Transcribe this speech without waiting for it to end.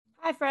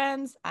Hi,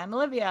 friends. I'm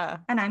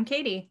Olivia. And I'm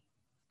Katie.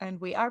 And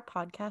we are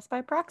Podcast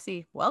by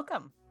Proxy.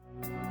 Welcome.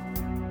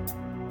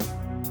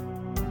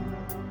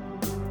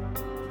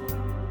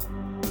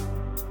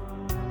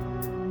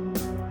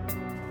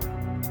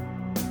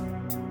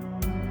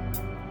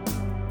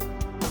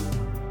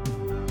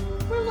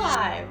 We're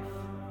live.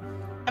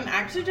 I'm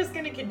actually just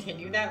going to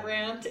continue that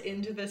rant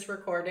into this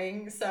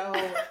recording. So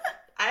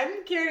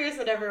I'm curious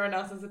what everyone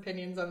else's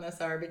opinions on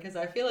this are, because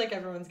I feel like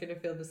everyone's going to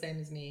feel the same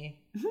as me.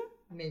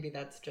 Maybe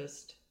that's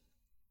just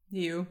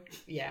you.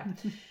 Yeah.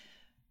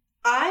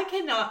 I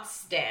cannot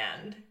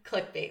stand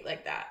clickbait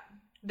like that.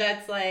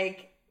 That's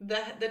like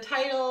the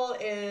title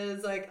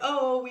is like,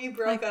 oh, we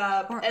broke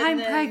up. Or and I'm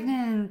then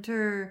pregnant,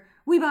 or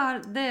we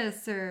bought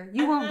this, or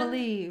you won't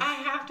believe. I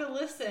have to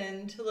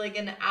listen to like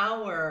an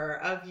hour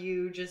of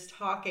you just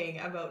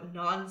talking about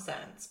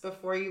nonsense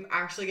before you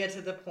actually get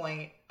to the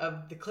point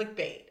of the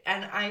clickbait.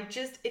 And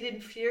it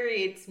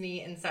infuriates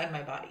me inside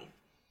my body.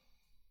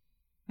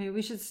 Maybe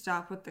we should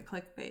stop with the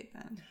clickbait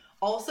then.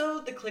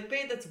 Also, the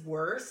clickbait that's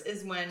worse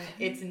is when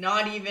it's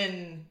not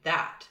even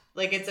that.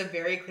 Like, it's a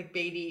very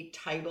clickbaity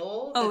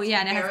title. Oh,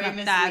 yeah, and it has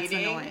misleading. That's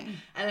annoying.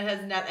 And it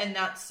has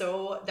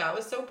that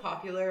was so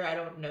popular. I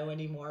don't know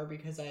anymore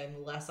because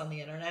I'm less on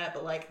the internet.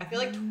 But, like, I feel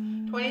like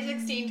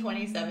 2016,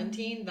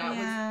 2017,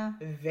 that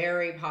was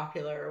very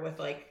popular with,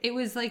 like, it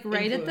was, like,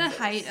 right at the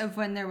height of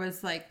when there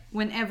was, like,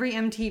 when every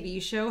MTV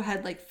show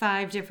had, like,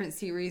 5 different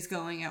series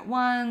going at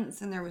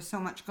once. And there was so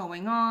much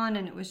going on.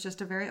 And it was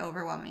just a very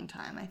overwhelming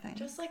time, I think.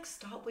 Just, like,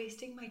 stop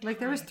wasting my time. Like,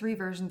 there was 3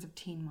 versions of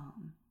Teen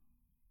Mom.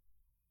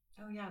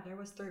 Oh, yeah, there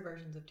was 3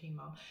 versions of Teen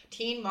Mom.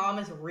 Teen Mom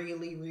is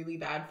really, really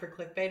bad for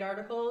clickbait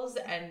articles.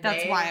 And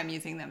that's why I'm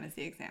using them as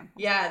the example.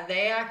 Yeah,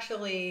 they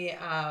actually,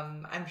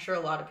 I'm sure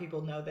a lot of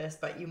people know this,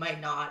 but you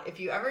might not.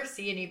 If you ever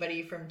see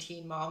anybody from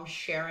Teen Mom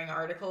sharing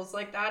articles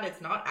like that,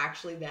 it's not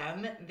actually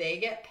them. They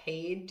get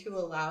paid to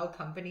allow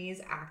companies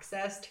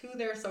access to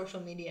their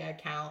social media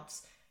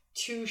accounts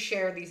to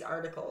share these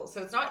articles.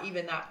 So it's not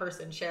even that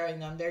person sharing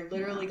them. They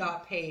literally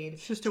got paid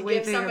just to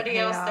give somebody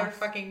else their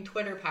fucking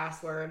Twitter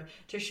password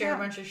to share a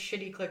bunch of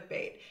shitty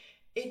clickbait.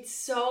 It's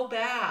so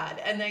bad.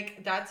 And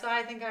like, that's why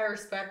I think I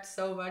respect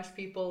so much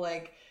people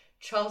like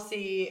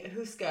Chelsea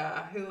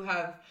Huska, who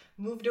have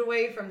moved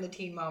away from the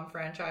Teen Mom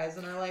franchise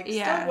and are like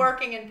still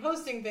working and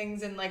posting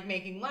things and like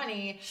making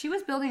money. She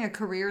was building a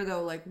career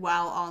though, like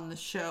while on the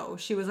show.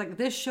 She was like,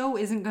 this show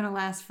isn't going to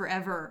last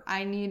forever.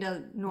 I need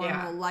a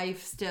normal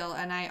life still.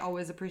 And I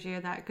always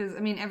appreciated that because, I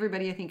mean,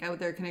 everybody I think out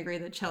there can agree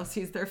that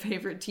Chelsea's their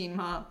favorite teen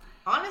mom.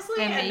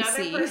 Honestly,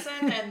 another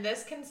person, and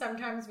this can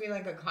sometimes be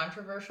like a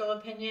controversial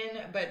opinion,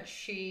 but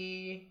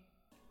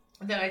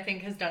that I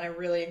think has done a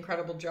really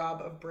incredible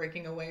job of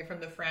breaking away from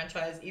the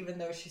franchise, even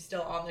though she's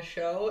still on the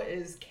show,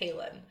 is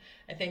Kaylin.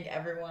 I think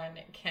everyone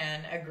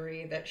can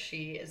agree that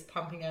she is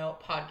pumping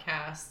out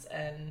podcasts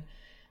and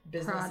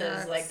businesses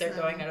products, like they're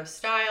going out of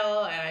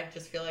style, and I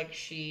just feel like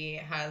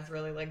she has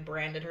really like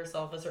branded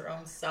herself as her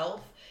own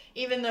self,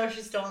 even though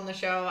she's still on the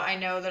show. I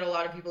know that a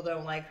lot of people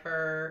don't like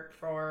her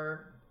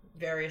for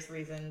various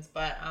reasons,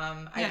 but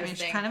I think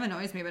she kind of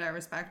annoys me, but I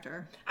respect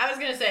her. I was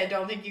gonna say I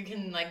don't think you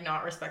can like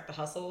not respect the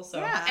hustle.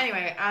 So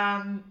anyway,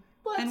 and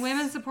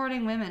women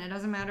supporting women. It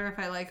doesn't matter if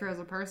I like her as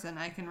a person.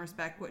 I can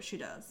respect what she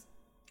does.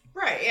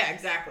 Right? Yeah,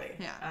 exactly.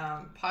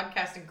 Yeah.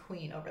 Podcasting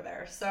queen over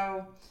there.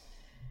 So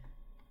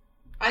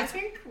I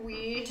think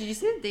did you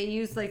see that they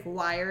use like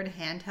wired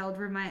handheld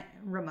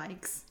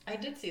mics? I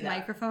did see that.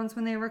 Microphones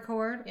when they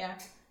record. Yeah.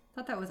 I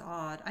thought that was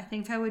odd. I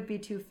think I would be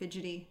too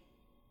fidgety.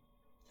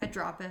 I'd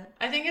drop it.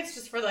 I think it's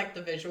just for like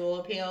the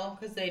visual appeal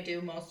because they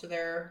do most of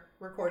their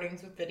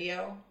recordings with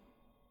video.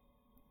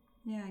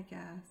 Yeah, I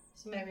guess.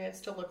 So maybe it's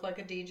to look like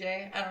a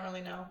DJ. I don't really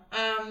know.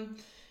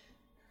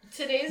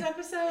 Today's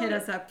episode... Hit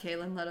us up,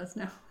 Kaylin. Let us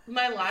know.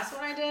 My last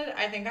one I did,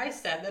 I think I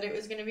said that it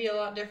was going to be a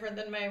lot different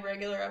than my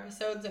regular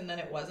episodes, and then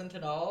it wasn't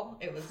at all.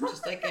 It was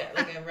just like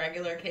a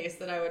regular case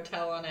that I would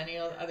tell on any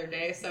other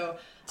day. So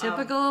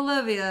typical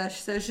Olivia.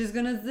 She says she's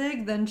going to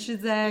zig, then she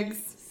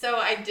zags. So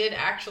I did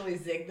actually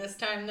zig this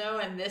time, though,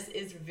 and this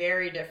is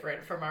very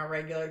different from our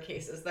regular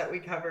cases that we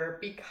cover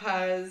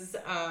because,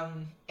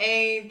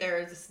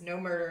 there's no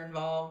murder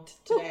involved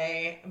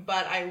today,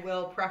 but I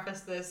will preface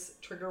this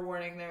trigger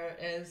warning. There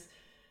is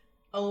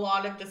a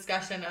lot of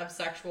discussion of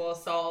sexual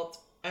assault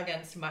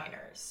against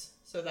minors.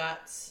 So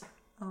that's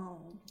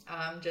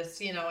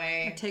just,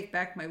 I take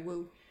back my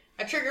woo.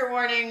 A trigger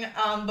warning,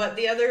 but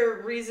the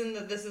other reason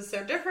that this is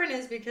so different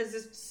is because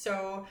it's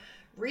so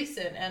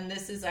recent, and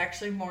this is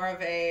actually more of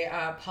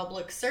a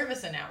public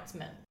service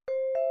announcement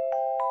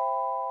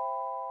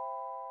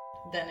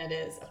than it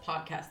is a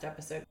podcast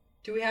episode.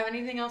 Do we have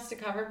anything else to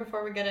cover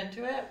before we get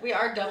into it? We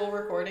are double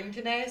recording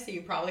today, so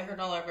you probably heard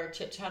all of our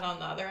chit-chat on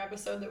the other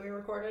episode that we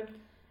recorded.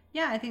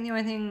 Yeah, I think the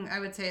only thing I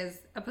would say is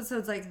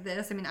episodes like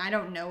this, I mean, I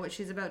don't know what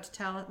she's about to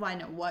tell us. Well, I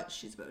know what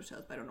she's about to tell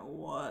us, but I don't know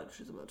what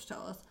she's about to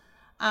tell us.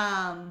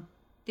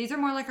 These are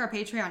more like our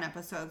Patreon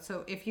episodes,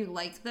 so if you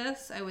like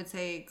this, I would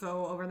say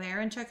go over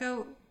there and check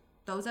out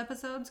those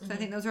episodes, because I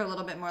think those are a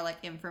little bit more like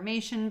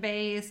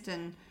information-based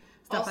and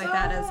stuff like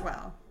that as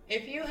well.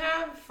 If you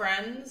have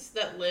friends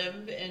that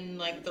live in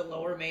like the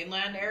lower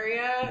mainland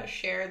area,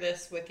 share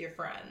this with your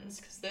friends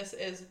because this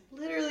is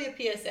literally a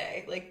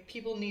PSA. Like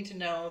people need to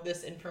know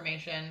this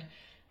information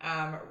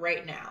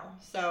right now.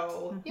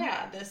 So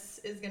yeah, this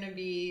is going to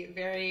be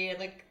very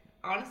like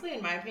honestly,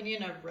 in my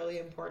opinion, a really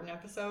important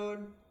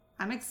episode.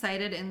 I'm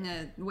excited in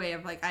the way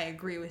of like I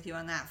agree with you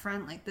on that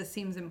front. Like this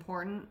seems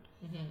important,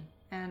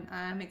 and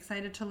I'm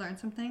excited to learn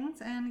some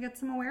things and get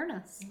some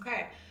awareness.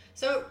 Okay.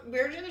 So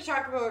we're going to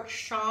talk about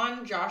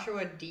Shaun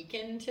Joshua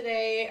Deacon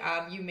today.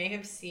 You may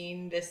have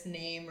seen this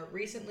name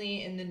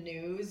recently in the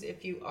news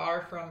if you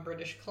are from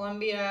British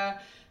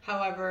Columbia.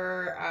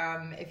 However,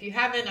 if you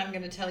haven't, I'm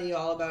going to tell you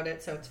all about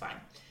it, so it's fine.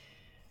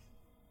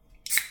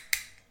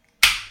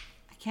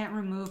 I can't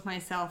remove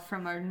myself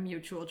from our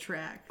mutual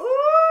track.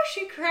 Ooh,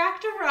 she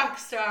cracked a rock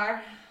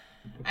star.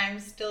 I'm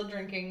still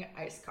drinking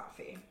iced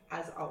coffee,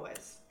 as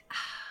always.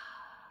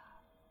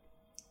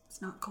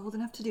 It's not cold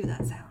enough to do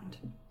that sound.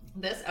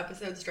 This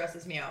episode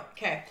stresses me out.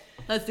 Okay.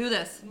 Let's do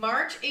this.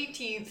 March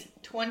 18th,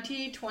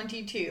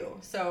 2022.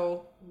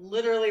 So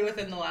literally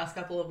within the last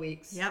couple of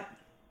weeks. Yep.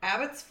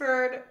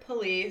 Abbotsford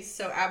Police.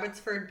 So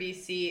Abbotsford,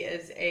 BC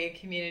is a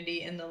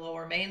community in the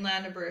lower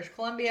mainland of British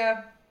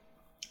Columbia.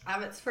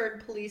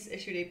 Abbotsford Police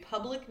issued a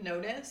public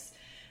notice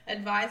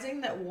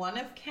advising that one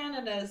of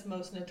Canada's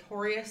most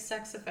notorious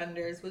sex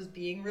offenders was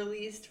being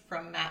released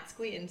from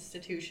Matsqui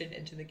Institution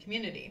into the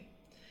community.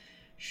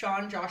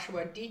 Shaun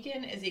Joshua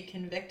Deacon is a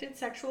convicted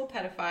sexual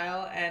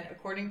pedophile, and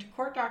according to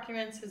court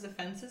documents, his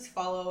offenses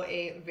follow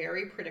a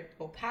very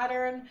predictable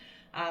pattern.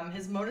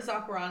 His modus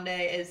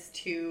operandi is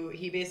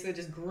he basically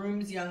just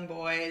grooms young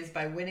boys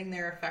by winning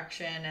their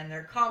affection and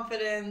their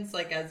confidence,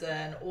 like as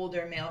an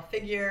older male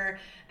figure,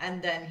 and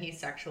then he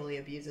sexually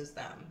abuses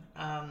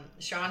them.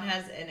 Shaun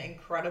has an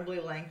incredibly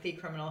lengthy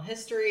criminal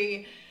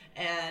history,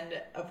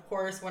 and of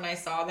course, when I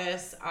saw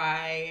this,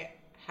 I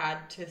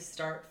had to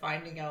start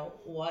finding out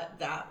what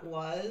that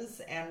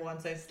was, and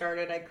once I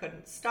started I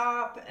couldn't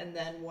stop, and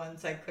then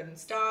once I couldn't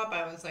stop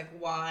I was like,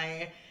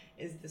 why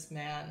is this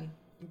man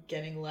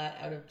getting let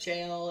out of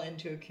jail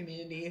into a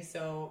community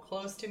so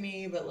close to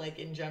me, but like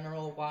in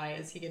general, why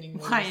is he getting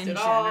released at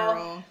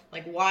all?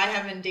 Like why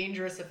haven't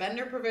dangerous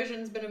offender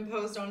provisions been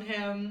imposed on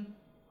him?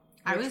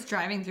 I was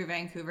driving through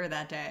Vancouver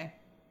that day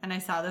and I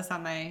saw this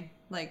on my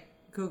like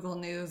Google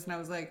News and I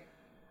was like,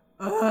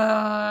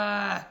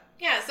 ugh.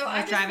 Yeah, so I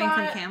was driving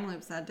from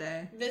Kamloops that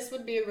day. This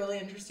would be a really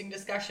interesting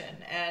discussion.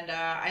 And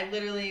I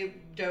literally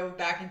dove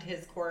back into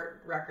his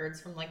court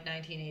records from like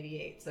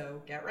 1988. So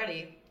get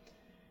ready.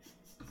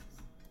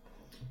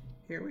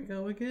 Here we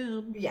go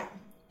again. Yeah.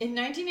 In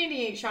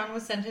 1988, Shaun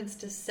was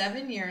sentenced to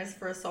 7 years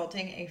for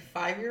assaulting a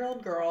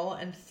 5-year-old girl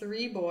and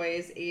 3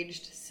 boys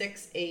aged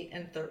 6, 8,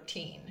 and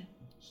 13.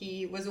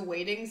 He was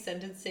awaiting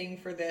sentencing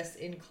for this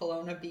in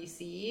Kelowna,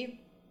 BC.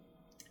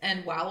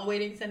 And while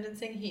awaiting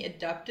sentencing, he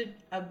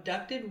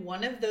abducted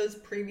one of those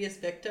previous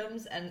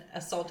victims and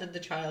assaulted the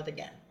child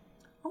again.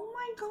 Oh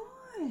my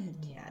God.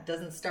 Yeah, it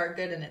doesn't start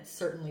good and it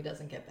certainly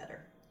doesn't get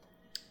better.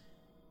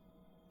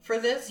 For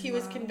this, he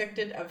was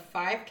convicted of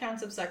 5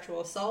 counts of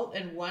sexual assault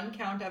and 1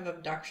 count of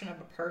abduction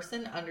of a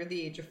person under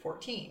the age of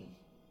 14.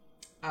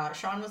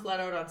 Shaun was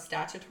let out on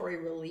statutory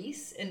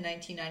release in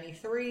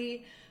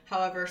 1993.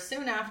 However,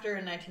 soon after,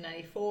 in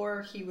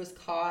 1994, he was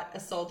caught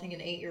assaulting an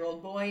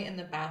 8-year-old boy in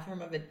the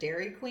bathroom of a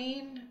Dairy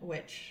Queen,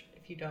 which,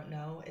 if you don't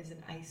know, is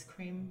an ice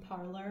cream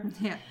parlor.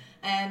 Yeah.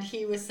 And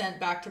he was sent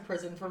back to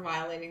prison for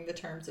violating the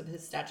terms of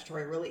his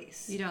statutory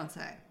release. You don't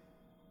say.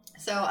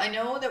 So I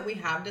know that we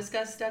have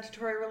discussed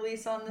statutory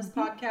release on this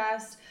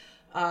podcast,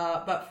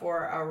 but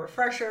for a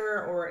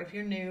refresher, or if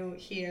you're new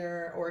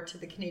here or to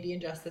the Canadian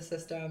justice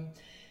system,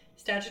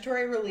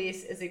 statutory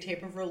release is a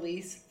type of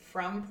release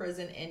from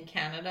prison in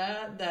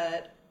Canada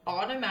that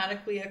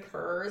automatically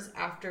occurs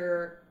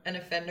after an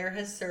offender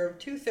has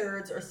served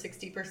 2/3 or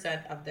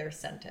 60% of their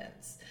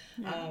sentence.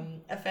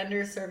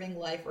 Offenders serving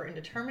life or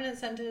indeterminate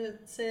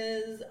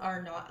sentences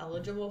are not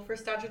eligible for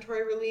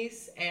statutory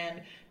release,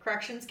 and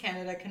Corrections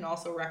Canada can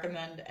also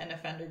recommend an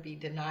offender be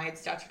denied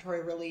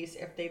statutory release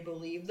if they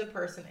believe the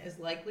person is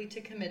likely to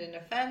commit an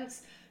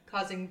offense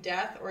causing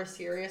death or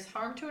serious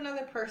harm to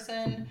another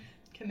person,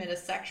 commit a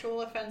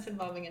sexual offense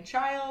involving a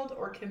child,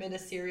 or commit a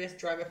serious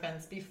drug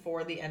offense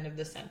before the end of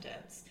the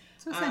sentence.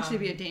 So essentially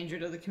be a danger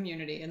to the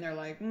community, and they're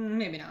like,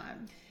 maybe not.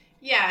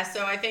 Yeah,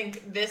 so I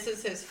think this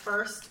is his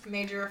first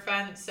major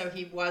offense, so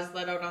he was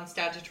let out on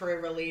statutory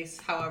release.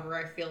 However,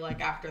 I feel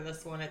like after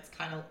this one, it's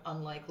kind of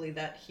unlikely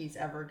that he's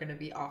ever going to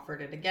be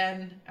offered it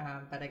again,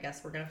 but I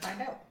guess we're going to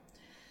find out.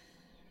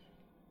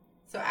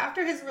 So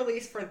after his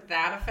release for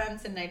that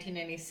offense in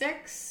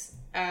 1996,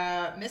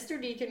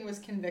 Mr. Deacon was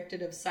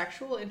convicted of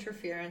sexual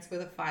interference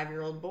with a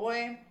 5-year-old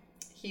boy.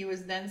 He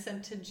was then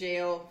sent to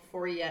jail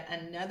for yet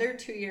another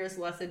 2 years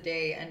less a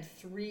day and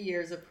 3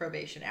 years of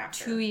probation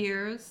after. 2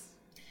 years?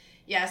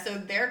 Yeah, so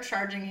they're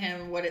charging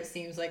him what it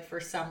seems like for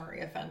summary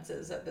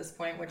offenses at this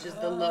point, which is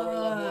the lower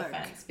level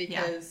offense,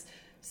 because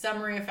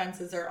summary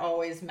offenses are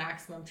always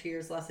maximum 2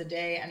 years less a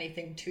day.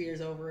 Anything 2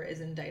 years over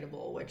is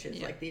indictable, which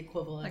is like the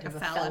equivalent of a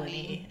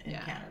felony in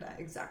Canada.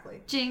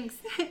 Exactly. Jinx,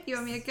 you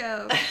want me to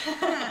go?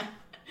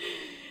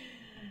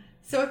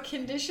 So a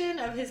condition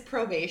of his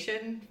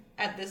probation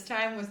at this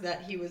time was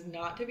that he was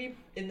not to be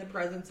in the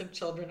presence of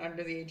children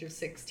under the age of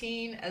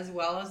 16, as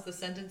well as the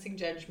sentencing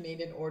judge made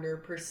an order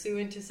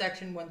pursuant to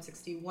Section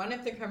 161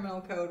 of the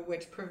Criminal Code,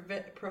 which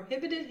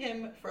prohibited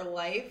him for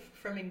life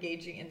from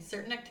engaging in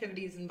certain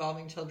activities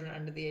involving children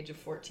under the age of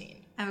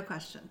 14. I have a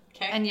question.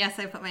 Okay. And yes,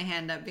 I put my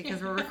hand up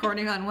because we're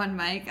recording on one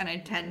mic, and I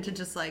tend to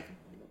just like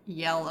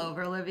yell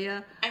over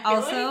Olivia.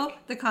 Also,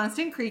 the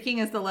constant creaking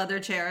is the leather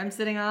chair I'm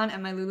sitting on,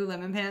 and my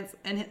Lululemon pants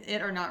and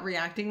it are not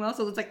reacting well,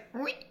 so it's like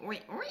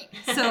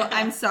so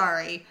I'm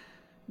sorry.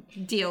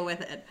 Deal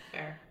with it.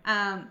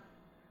 Fair.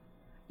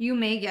 You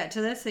may get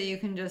to this, so you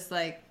can just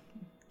like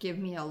give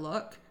me a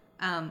look.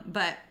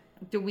 But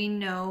do we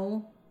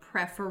know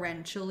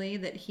preferentially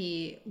that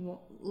he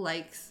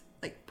likes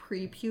like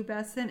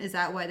prepubescent? Is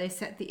that why they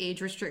set the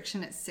age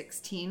restriction at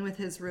 16 with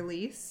his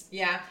release?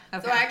 Yeah.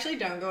 Okay. So I actually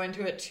don't go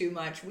into it too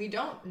much. We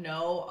don't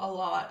know a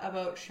lot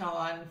about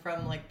Shaun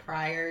from like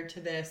prior to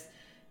this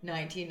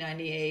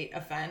 1998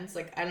 offense.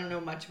 Like, I don't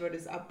know much about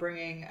his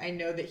upbringing. I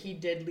know that he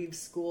did leave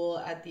school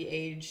at the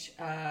age,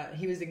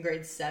 he was in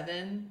grade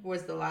 7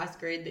 was the last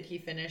grade that he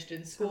finished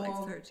in school.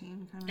 So like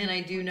 13. Kind of. And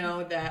I do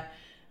know that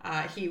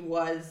he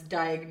was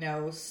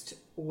diagnosed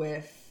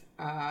with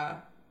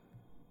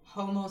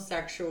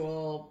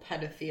homosexual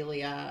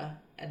pedophilia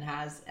and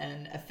has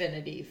an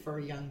affinity for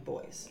young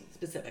boys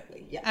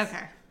specifically. Yes.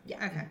 Okay.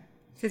 Yeah. Okay.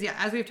 Because, yeah,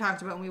 as we've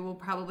talked about, we will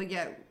probably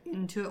get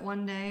into it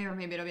one day, or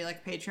maybe it'll be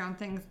like Patreon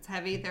things. It's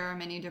heavy. There are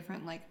many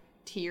different, like,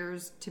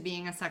 tiers to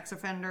being a sex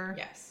offender.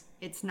 Yes.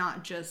 It's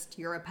not just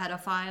you're a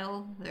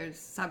pedophile. There's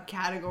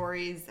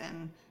subcategories,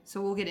 and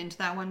so we'll get into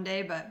that one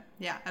day. But,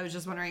 yeah, I was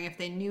just wondering if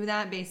they knew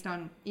that based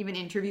on even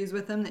interviews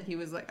with him, that he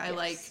was like, I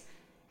like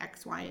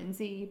X, Y, and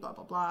Z, blah,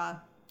 blah, blah.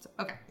 So,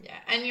 okay. Yeah,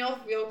 and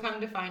you'll come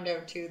to find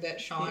out, too,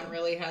 that Shaun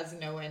really has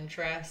no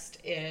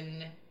interest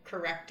in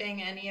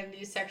correcting any of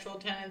these sexual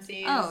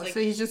tendencies. Oh, like, so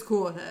he's just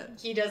cool with it.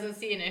 He doesn't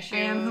see an issue.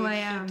 I am who I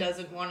am. He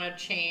doesn't want to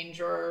change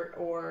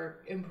or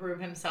improve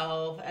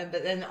himself,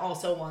 but then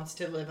also wants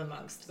to live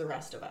amongst the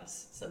rest of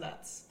us. So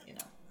that's, you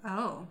know.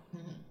 Oh.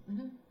 Mm-hmm.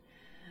 Mm-hmm.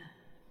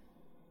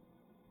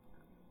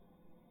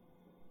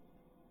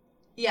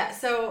 Yeah,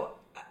 so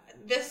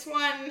this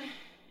one,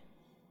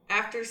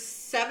 after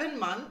 7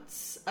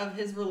 months of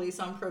his release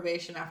on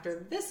probation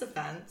after this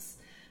offense,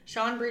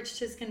 Shaun breached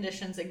his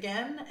conditions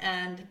again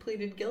and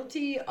pleaded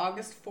guilty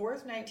August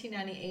 4th,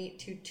 1998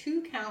 to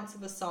 2 counts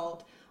of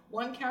assault,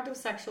 1 count of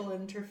sexual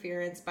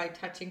interference by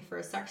touching for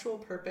a sexual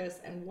purpose,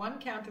 and 1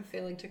 count of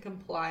failing to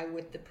comply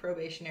with the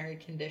probationary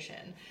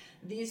condition.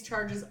 These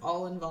charges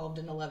all involved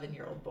an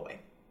 11-year-old boy.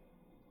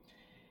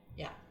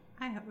 Yeah.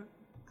 I'm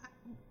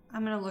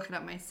going to look it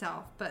up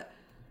myself, but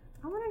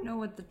I want to know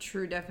what the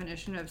true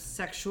definition of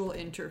sexual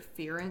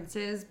interference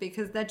is,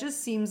 because that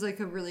just seems like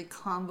a really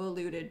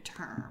convoluted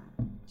term.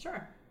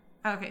 Sure.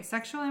 Okay,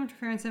 sexual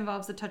interference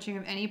involves the touching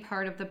of any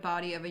part of the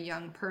body of a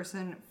young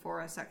person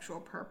for a sexual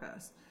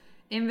purpose.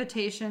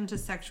 Invitation to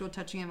sexual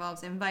touching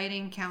involves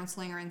inviting,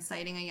 counseling, or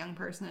inciting a young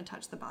person to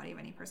touch the body of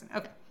any person.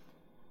 Okay.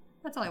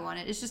 That's all I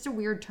wanted. It's just a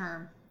weird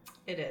term.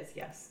 It is,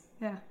 yes.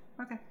 Yeah.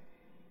 Okay.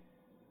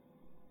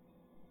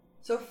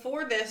 So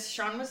for this,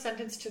 Shaun was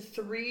sentenced to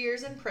 3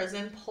 years in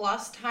prison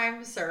plus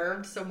time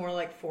served, so more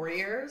like 4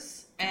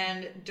 years.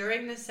 And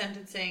during this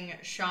sentencing,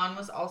 Shaun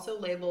was also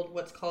labeled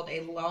what's called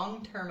a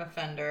long-term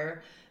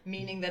offender,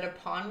 meaning that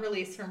upon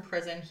release from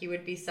prison, he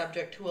would be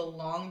subject to a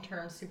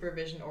long-term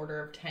supervision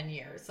order of 10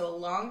 years. So a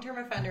long-term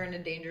offender and a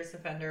dangerous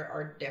offender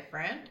are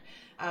different,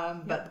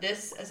 but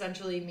this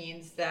essentially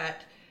means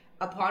that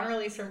upon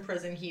release from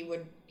prison,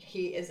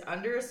 he is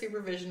under a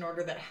supervision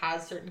order that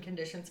has certain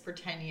conditions for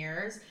 10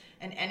 years.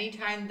 And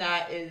anytime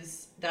that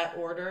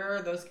order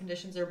or those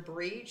conditions are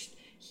breached,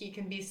 he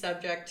can be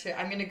subject to,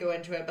 I'm going to go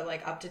into it, but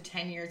like up to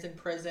 10 years in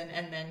prison,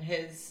 and then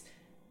his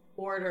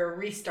order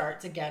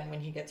restarts again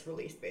when he gets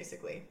released,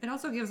 basically. It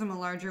also gives him a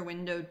larger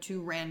window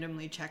to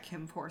randomly check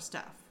him for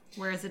stuff.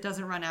 Whereas it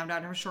doesn't run out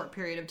after a short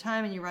period of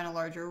time and you run a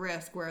larger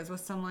risk. Whereas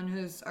with someone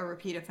who's a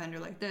repeat offender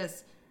like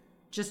this,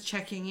 just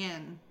checking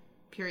in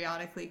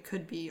periodically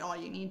could be all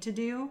you need to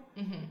do.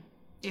 Mm-hmm.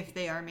 If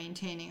they are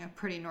maintaining a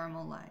pretty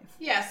normal life.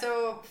 Yeah,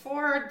 so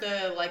for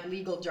the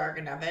legal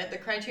jargon of it, the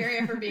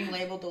criteria for being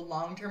labeled a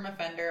long-term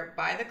offender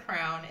by the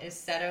Crown is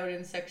set out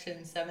in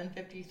section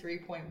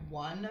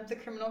 753.1 of the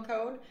Criminal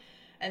Code,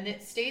 and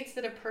it states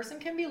that a person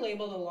can be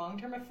labeled a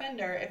long-term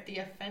offender if the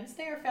offense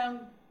they are found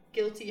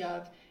guilty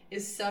of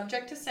is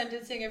subject to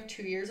sentencing of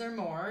 2 years or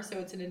more, so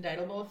it's an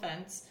indictable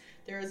offense.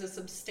 There is a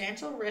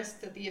substantial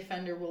risk that the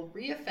offender will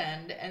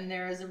reoffend, and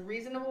there is a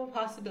reasonable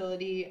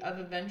possibility of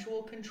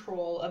eventual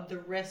control of the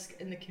risk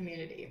in the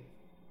community.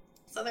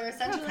 So they're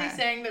essentially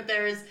saying that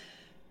there is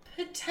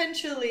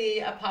potentially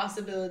a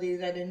possibility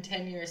that in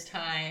 10 years'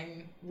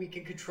 time, we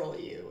could control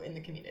you in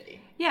the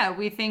community. Yeah,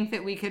 we think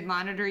that we could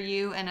monitor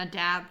you and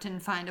adapt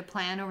and find a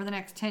plan over the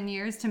next 10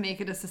 years to make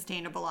it a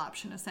sustainable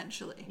option,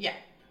 essentially. Yeah.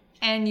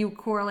 And you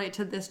correlate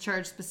to this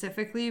charge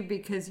specifically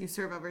because you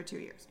serve over 2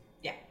 years.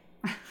 Yeah.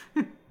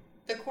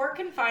 The court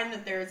can find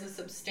that there is a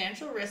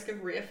substantial risk of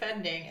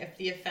reoffending if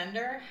the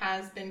offender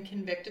has been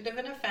convicted of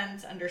an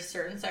offense under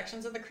certain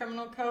sections of the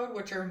criminal code,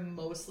 which are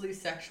mostly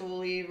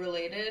sexually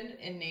related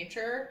in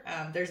nature.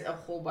 There's a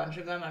whole bunch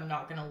of them. I'm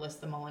not going to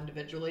list them all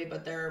individually,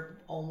 but they're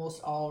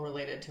almost all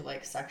related to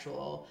like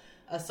sexual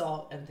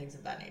assault and things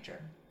of that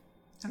nature.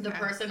 Okay. The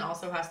person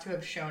also has to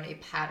have shown a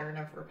pattern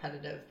of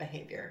repetitive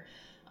behavior.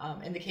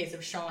 In the case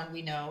of Shaun,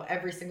 we know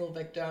every single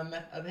victim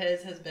of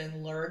his has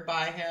been lured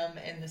by him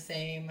in the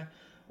same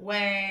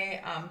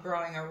way,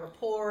 growing a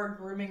rapport,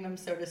 grooming them,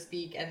 so to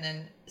speak, and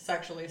then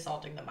sexually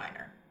assaulting the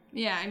minor.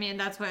 Yeah, I mean,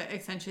 that's what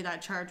essentially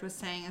that charge was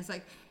saying is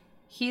like,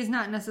 he's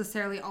not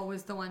necessarily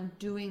always the one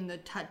doing the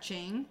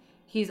touching.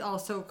 He's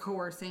also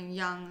coercing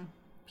young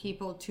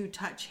people to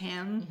touch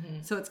him.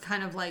 Mm-hmm. So it's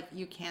kind of like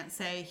you can't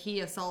say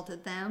he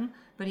assaulted them,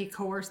 but he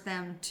coerced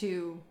them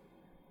to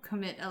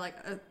commit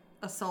a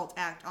assault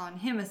act on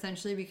him,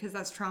 essentially, because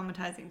that's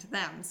traumatizing to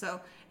them.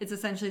 So it's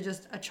essentially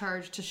just a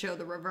charge to show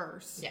the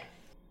reverse. Yeah.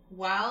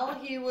 While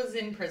he was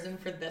in prison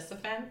for this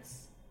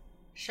offense,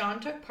 Shaun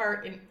took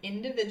part in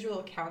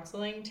individual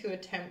counseling to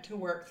attempt to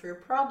work through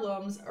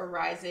problems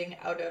arising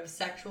out of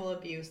sexual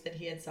abuse that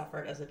he had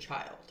suffered as a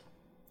child.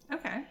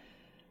 Okay.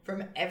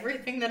 From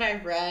everything that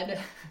I read,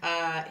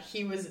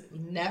 he was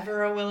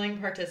never a willing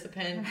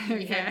participant.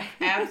 He had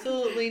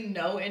absolutely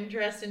no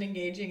interest in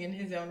engaging in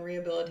his own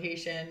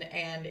rehabilitation.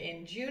 And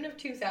in June of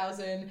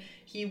 2000,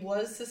 he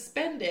was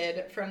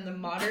suspended from the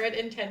moderate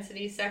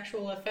intensity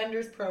sexual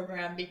offenders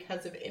program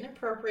because of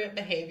inappropriate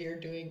behavior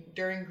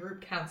during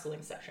group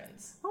counseling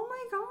sessions. Oh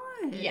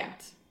my God. Yeah.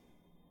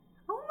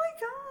 Oh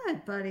my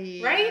God,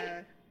 buddy.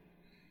 Right?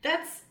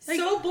 That's like,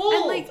 so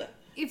bold. And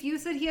if you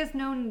said he has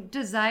no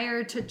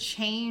desire to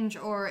change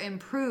or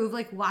improve,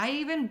 like, why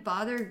even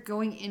bother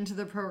going into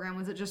the program?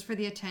 Was it just for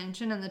the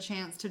attention and the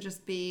chance to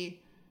just be...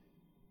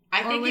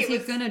 Or was he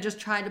going to just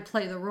try to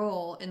play the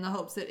role in the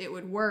hopes that it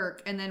would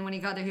work? And then when he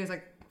got there, he was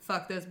like,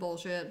 fuck this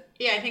bullshit.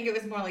 Yeah, I think it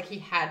was more like he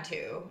had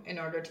to in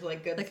order to,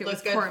 look good for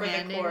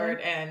the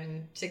court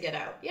and to get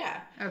out.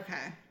 Yeah.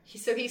 Okay.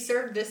 So he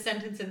served this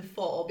sentence in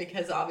full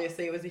because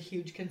obviously it was a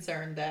huge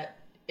concern that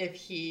if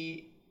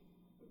he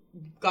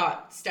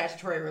got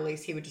statutory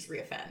release, he would just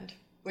reoffend.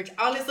 Which,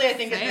 honestly, I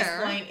think at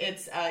this point,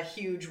 it's a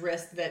huge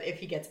risk that if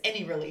he gets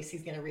any release,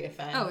 he's going to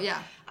reoffend. Oh,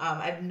 yeah.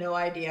 I have no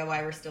idea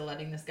why we're still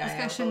letting this guy out. This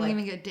guy shouldn't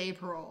even get day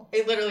parole.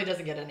 It literally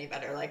doesn't get any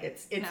better.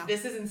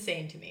 This is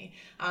insane to me.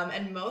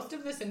 And most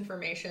of this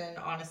information,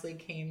 honestly,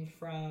 came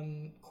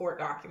from court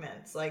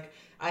documents.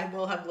 I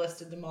will have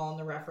listed them all in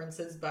the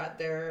references, but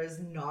there's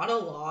not a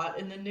lot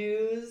in the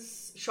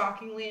news,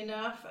 shockingly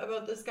enough,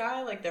 about this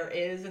guy. There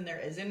is and there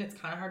isn't. It's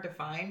kind of hard to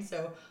find.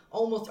 So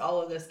almost all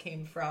of this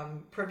came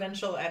from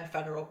provincial and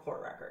federal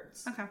court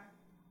records. Okay.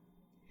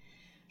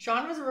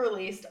 Shaun was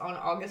released on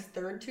August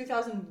 3rd,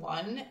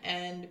 2001,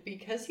 and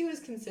because he was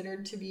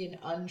considered to be an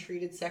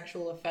untreated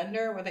sexual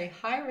offender with a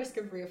high risk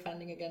of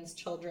reoffending against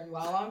children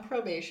while on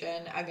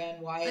probation,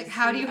 again, why is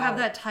how do you have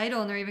that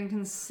title and they're even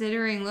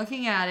considering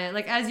looking at it?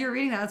 As you're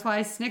reading that, that's why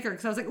I snickered,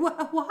 because I was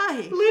like,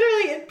 why?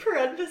 Literally, in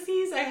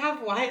parentheses, I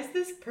have, why is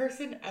this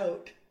person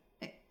out?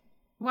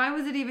 Why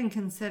was it even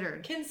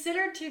considered?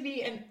 Considered to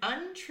be an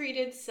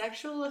untreated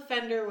sexual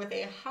offender with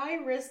a high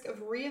risk of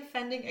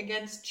reoffending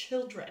against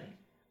children.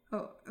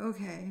 Oh,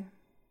 okay.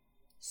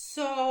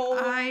 So...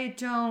 I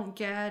don't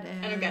get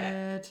it. I don't get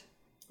it.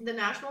 The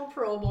National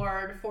Parole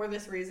Board, for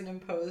this reason,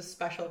 imposed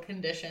special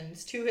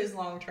conditions to his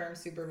long-term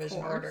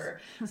supervision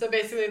order. So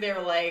basically, they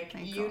were like,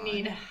 you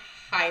need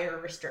higher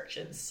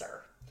restrictions,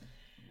 sir.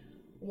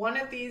 One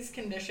of these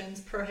conditions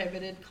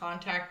prohibited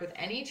contact with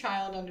any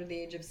child under the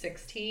age of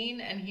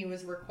 16, and he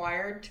was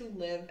required to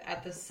live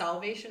at the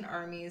Salvation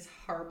Army's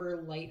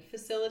Harbour Light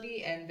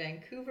facility in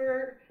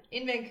Vancouver,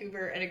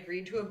 and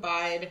agreed to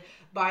abide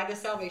by the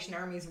Salvation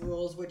Army's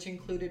rules, which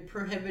included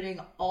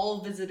prohibiting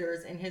all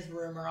visitors in his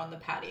room or on the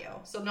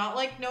patio. So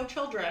not no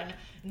children,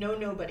 no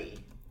nobody.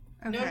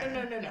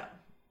 Okay. No.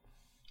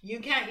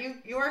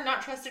 You are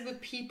not trusted with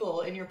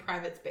people in your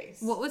private space.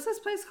 What was this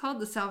place called?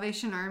 The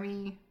Salvation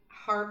Army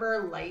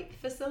Harbour Light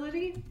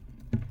facility?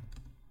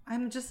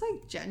 I'm just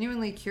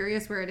genuinely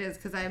curious where it is,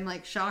 because I'm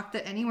shocked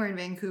that anywhere in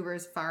Vancouver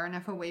is far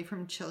enough away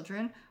from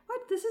children.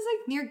 What? This is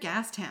near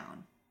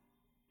Gastown.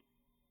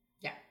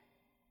 Yeah.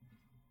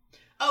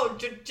 Oh,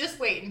 just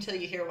wait until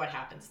you hear what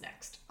happens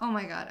next. Oh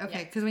my God.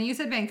 Okay. Because when you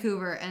said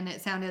Vancouver and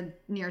it sounded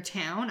near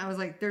town, I was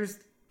like, there's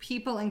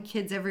people and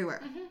kids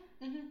everywhere.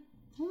 Mm-hmm, mm-hmm.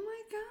 Oh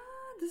my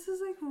God. This is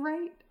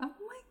right. Oh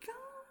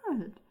my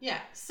God. Yeah.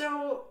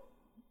 So...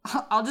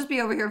 I'll just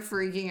be over here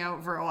freaking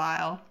out for a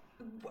while.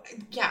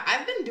 Yeah,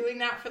 I've been doing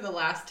that for the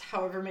last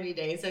however many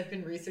days I've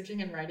been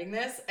researching and writing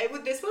this.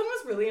 This one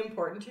was really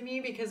important to me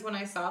because when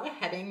I saw the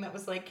heading that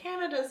was like,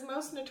 Canada's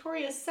most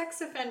notorious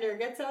sex offender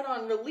gets out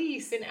on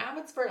release in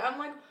Abbotsford, I'm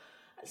like,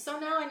 so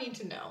now I need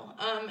to know.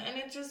 And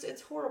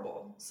it's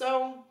horrible.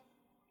 So...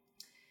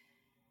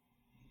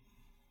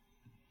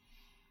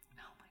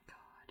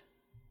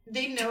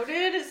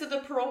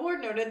 the parole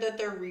board noted that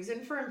their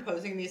reason for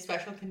imposing these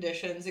special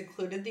conditions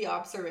included the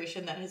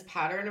observation that his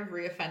pattern of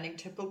reoffending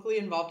typically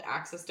involved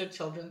access to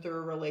children through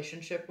a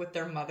relationship with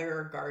their mother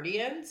or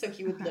guardian. So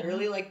he would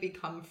literally like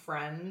become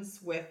friends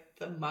with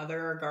the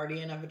mother or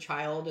guardian of a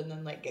child and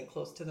then like get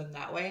close to them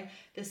that way.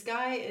 This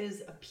guy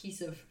is a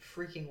piece of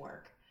freaking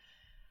work.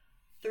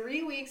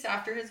 3 weeks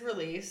after his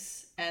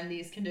release and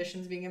these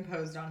conditions being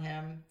imposed on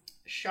him,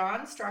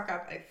 Shaun struck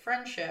up a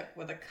friendship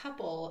with a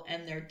couple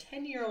and their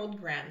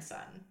 10-year-old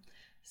grandson.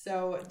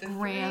 So the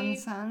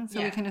grandson?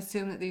 So we can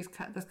assume that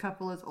this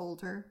couple is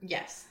older?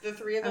 Yes. The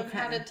three of them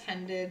had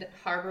attended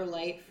Harbor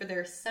Light for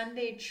their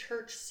Sunday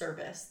church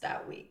service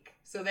that week.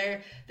 So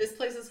this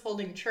place is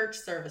holding church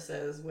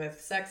services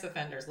with sex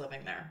offenders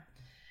living there.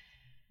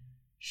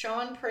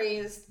 Shaun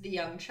praised the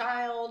young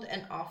child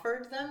and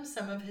offered them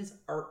some of his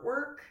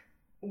artwork,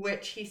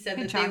 which he said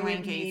that they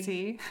would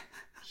need...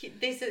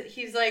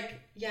 He's like,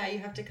 yeah, you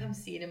have to come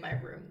see it in my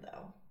room,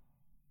 though.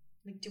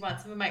 Like, do you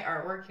want some of my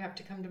artwork? You have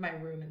to come to my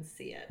room and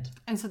see it.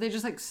 And so they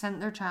just, like, sent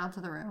their child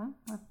to the room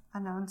with a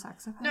known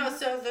sex offender? No,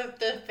 so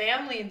the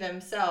family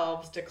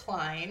themselves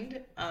declined,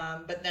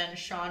 but then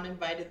Shaun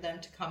invited them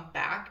to come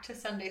back to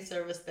Sunday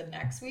service the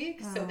next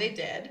week, so they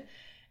did.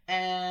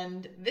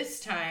 And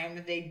this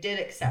time, they did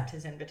accept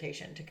his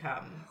invitation to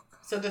come.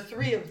 So the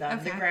three of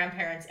them, the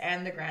grandparents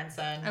and the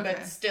grandson,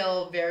 but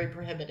still very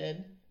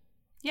prohibited.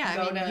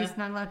 Yeah, he's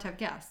not allowed to have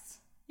guests.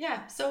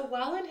 Yeah, so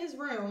while in his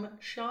room,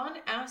 Shaun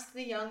asked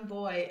the young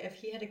boy if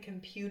he had a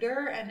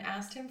computer and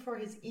asked him for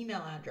his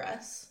email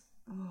address.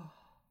 Oh.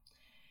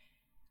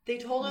 They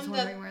told him that... I was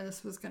wondering where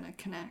this was going to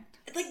connect.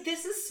 Like,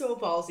 this is so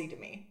ballsy to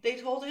me. They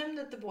told him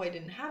that the boy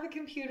didn't have a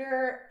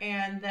computer,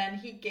 and then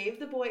he gave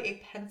the boy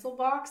a pencil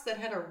box that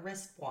had a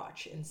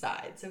wristwatch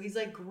inside. So he's,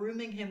 like,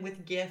 grooming him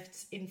with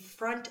gifts in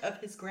front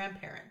of his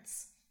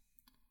grandparents.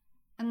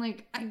 And,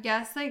 like, I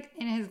guess, like,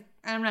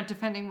 I'm not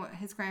defending what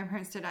his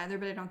grandparents did either,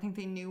 but I don't think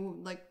they knew,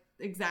 like,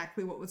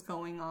 exactly what was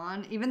going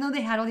on. Even though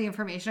they had all the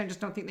information, I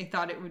just don't think they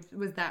thought it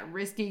was that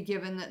risky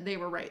given that they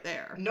were right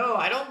there. No,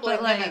 I don't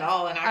blame them at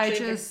all. And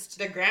actually,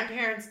 the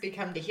grandparents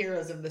become the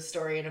heroes of the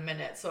story in a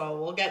minute,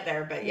 so we'll get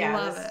there. But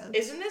yeah,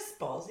 isn't this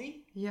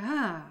ballsy?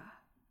 Yeah.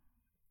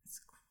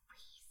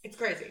 It's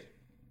crazy.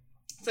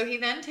 So he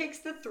then takes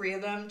the three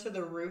of them to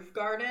the roof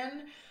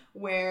garden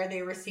where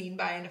they were seen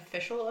by an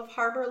official of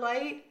Harbor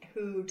Light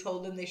who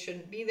told them they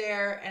shouldn't be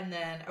there. And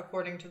then,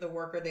 according to the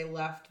worker, they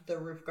left the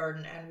roof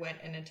garden and went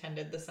and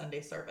attended the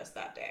Sunday service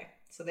that day.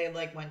 So they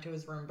went to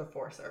his room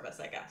before service,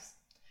 I guess.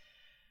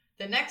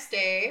 The next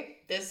day,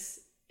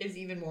 this is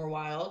even more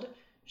wild.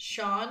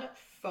 Shaun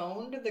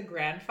phoned the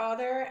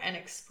grandfather and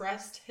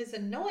expressed his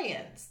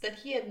annoyance that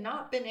he had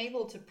not been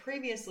able to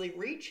previously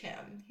reach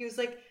him. He was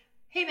like,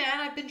 hey man,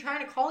 I've been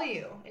trying to call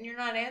you and you're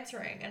not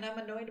answering and I'm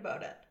annoyed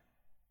about it.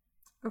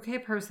 Okay,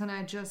 person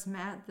I just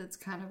met that's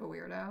kind of a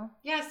weirdo.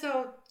 Yeah,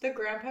 so the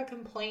grandpa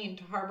complained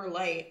to Harbor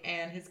Light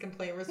and his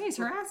complaint was... He's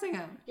harassing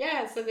him.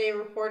 Yeah, so they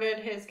reported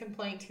his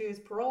complaint to his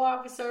parole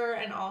officer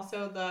and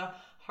also the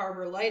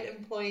Harbor Light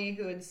employee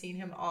who had seen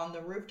him on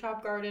the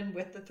rooftop garden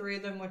with the three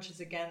of them, which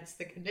is against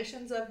the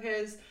conditions of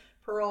his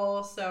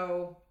parole,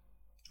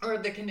 or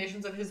the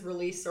conditions of his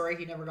release. Sorry,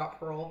 he never got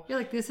parole. You're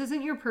like, this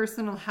isn't your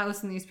personal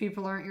house and these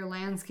people aren't your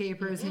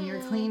landscapers and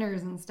your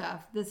cleaners and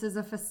stuff. This is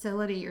a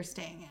facility you're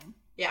staying in.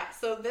 Yeah,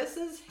 so this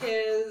is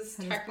his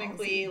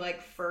technically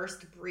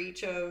first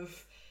breach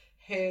of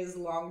his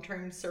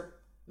long-term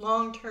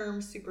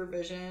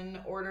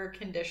supervision order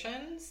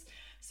conditions.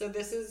 So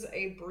this is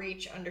a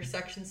breach under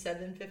section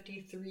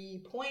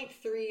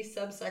 753.3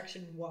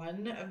 subsection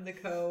 1 of the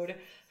code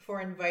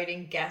for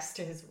inviting guests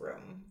to his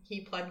room. He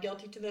pled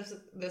guilty to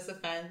this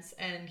offense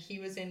and he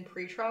was in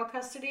pretrial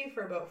custody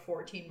for about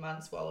 14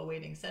 months while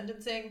awaiting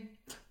sentencing.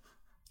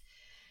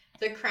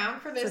 The Crown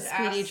for this it's a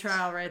speedy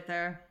trial right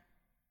there.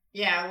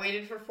 Yeah,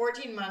 waited for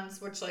 14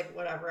 months, which,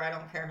 whatever. I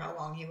don't care how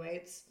long he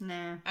waits.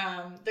 Nah.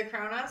 The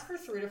Crown asked for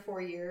 3 to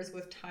 4 years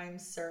with time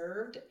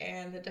served,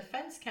 and the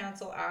defense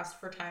counsel asked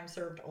for time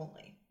served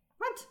only.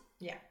 What?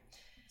 Yeah.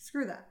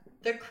 Screw that.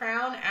 The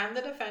Crown and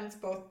the defense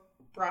both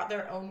brought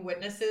their own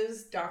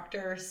witnesses,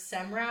 Dr.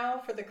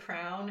 Semrau for the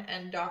Crown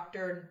and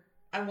Dr.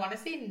 I want to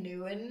say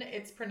Nguyen.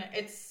 It's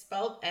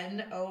spelled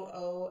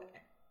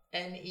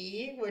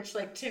Noone, which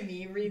to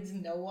me reads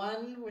no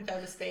one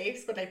without a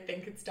space, but I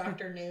think it's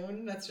Dr.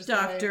 Noon. That's just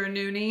Dr.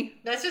 Noonie.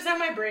 That's just how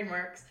my brain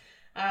works.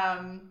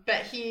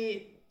 But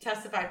he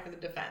testified for the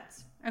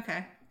defense.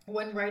 Okay.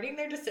 When writing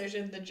their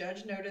decision, the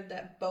judge noted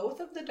that both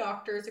of the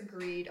doctors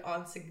agreed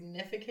on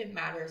significant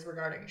matters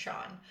regarding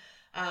Shaun.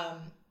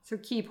 So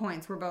key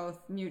points were both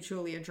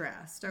mutually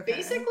addressed. Okay.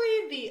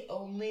 Basically, the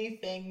only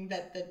thing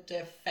that the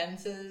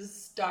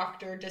defense's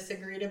doctor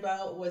disagreed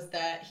about was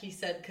that he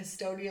said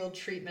custodial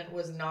treatment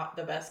was not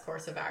the best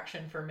course of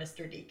action for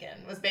Mr.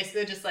 Deacon. It was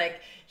basically just like,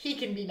 he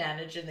can be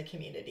managed in the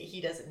community. He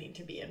doesn't need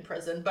to be in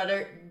prison.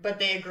 But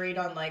they agreed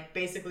on like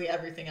basically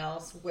everything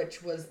else,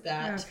 which was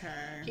that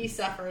he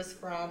suffers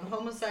from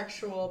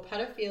homosexual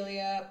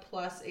pedophilia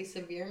plus a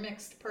severe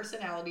mixed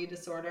personality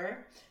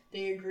disorder.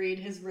 They agreed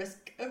his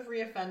risk of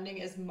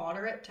reoffending is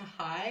moderate to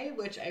high,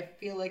 which I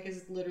feel like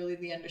is literally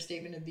the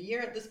understatement of the year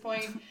at this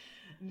point.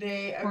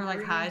 They agreed... Or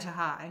like high to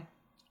high.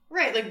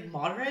 Right, like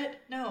moderate?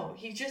 No,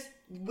 he just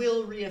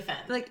will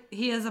reoffend. Like,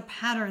 he has a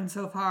pattern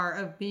so far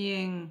of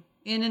being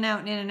in and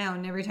out,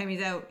 and every time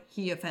he's out,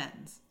 he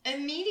offends.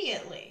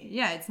 Immediately.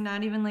 Yeah, it's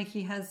not even like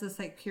he has this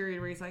like period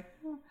where he's like...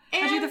 Oh.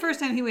 Actually, the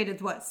first time he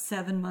waited,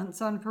 7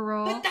 months on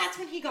parole? But that's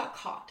when he got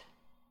caught.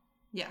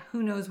 Yeah,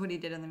 who knows what he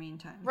did in the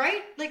meantime.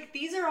 Right? Like,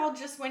 these are all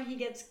just when he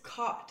gets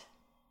caught.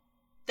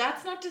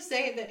 That's not to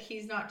say that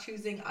he's not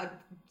choosing a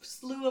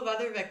slew of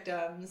other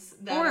victims.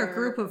 Or a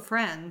group of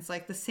friends,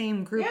 like the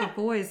same group of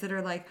boys that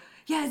are like,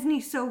 yeah, isn't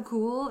he so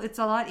cool? It's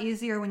a lot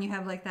easier when you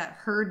have like that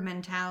herd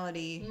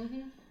mentality.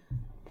 Mm-hmm.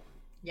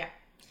 Yeah.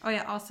 Oh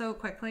yeah, also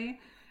quickly,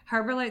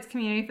 Harbor Lights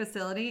Community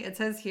Facility, it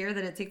says here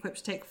that it's equipped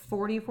to take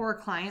 44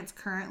 clients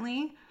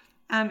currently,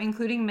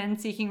 including men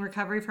seeking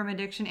recovery from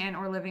addiction and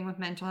or living with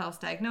mental health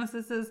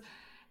diagnoses,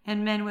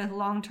 and men with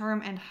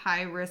long-term and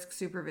high-risk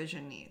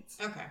supervision needs.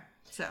 Okay.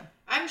 So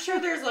I'm sure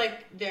they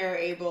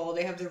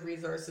have the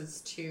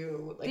resources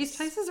to like these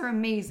places are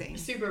amazing.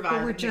 Supervise.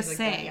 But we're just like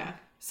saying, that,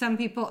 some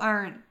people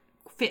aren't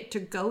fit to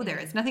go there.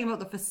 It's nothing about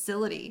the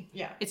facility.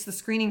 Yeah. It's the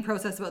screening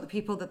process about the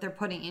people that they're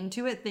putting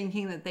into it,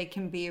 thinking that they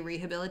can be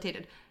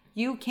rehabilitated.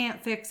 You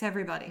can't fix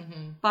everybody.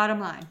 Mm-hmm.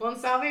 Bottom line. Well,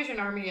 and Salvation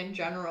Army in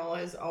general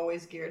is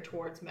always geared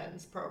towards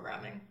men's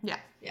programming. Yeah.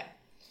 Yeah.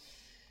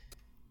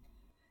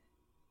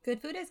 Good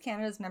Food is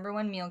Canada's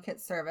 #1 meal kit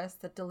service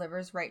that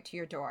delivers right to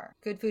your door.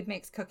 Good Food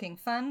makes cooking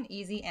fun,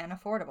 easy, and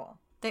affordable.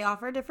 They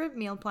offer different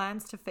meal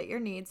plans to fit your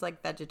needs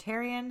like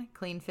vegetarian,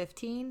 clean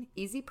 15,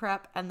 easy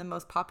prep, and the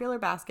most popular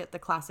basket, the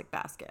classic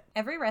basket.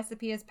 Every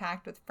recipe is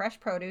packed with fresh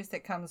produce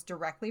that comes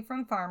directly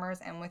from farmers,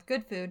 and with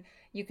Good Food,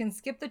 you can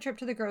skip the trip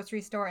to the grocery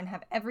store and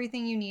have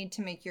everything you need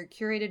to make your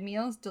curated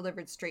meals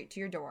delivered straight to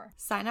your door.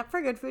 Sign up for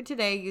Good Food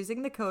today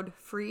using the code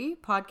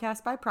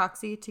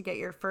FREE_PODCAST_BY_PROXY to get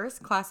your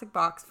first classic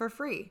box for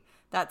free.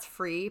 That's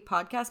free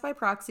podcast by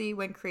proxy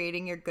when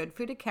creating your Good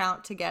Food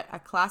account to get a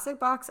classic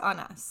box on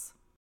us.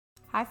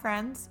 Hi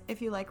friends,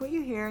 if you like what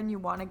you hear and you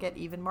want to get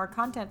even more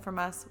content from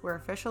us, we're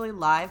officially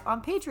live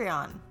on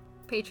Patreon.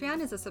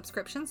 Patreon is a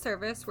subscription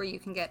service where you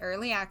can get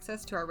early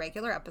access to our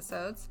regular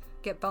episodes,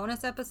 get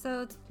bonus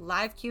episodes,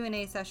 live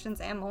Q&A sessions,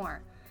 and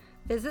more.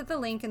 Visit the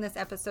link in this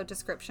episode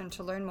description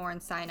to learn more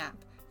and sign up.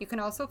 You can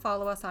also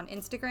follow us on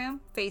Instagram,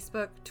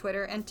 Facebook,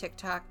 Twitter, and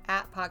TikTok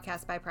at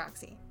Podcast by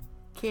Proxy.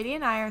 Katie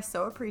and I are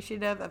so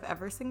appreciative of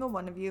every single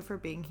one of you for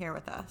being here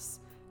with us.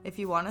 If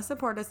you want to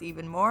support us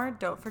even more,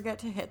 don't forget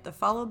to hit the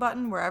follow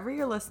button wherever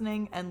you're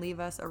listening and leave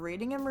us a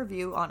rating and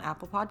review on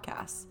Apple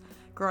Podcasts.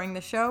 Growing the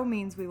show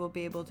means we will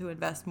be able to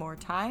invest more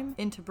time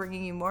into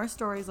bringing you more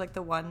stories like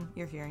the one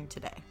you're hearing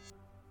today.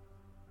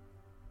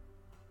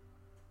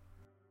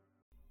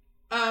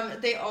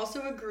 They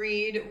also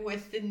agreed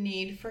with the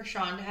need for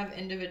Shaun to have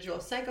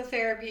individual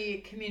psychotherapy,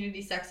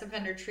 community sex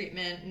offender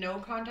treatment, no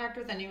contact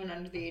with anyone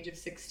under the age of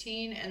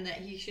 16, and that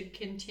he should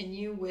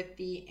continue with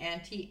the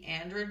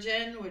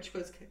anti-androgen, which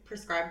was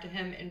prescribed to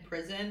him in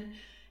prison.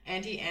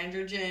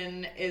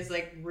 Anti-androgen is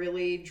like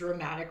really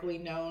dramatically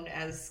known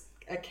as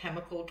a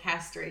chemical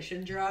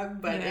castration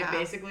drug, but it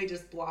basically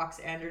just blocks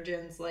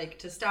androgens like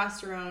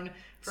testosterone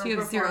from so you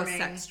have performing. zero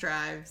sex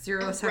drive,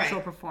 zero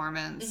sexual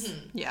performance.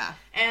 Mm-hmm. Yeah.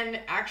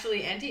 And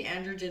actually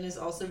anti-androgen is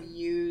also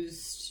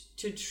used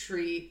to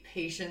treat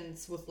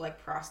patients with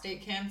like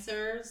prostate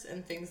cancers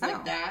and things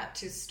like that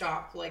to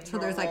stop like so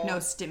there's like no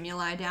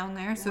stimuli down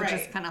there, so it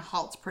just kind of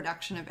halts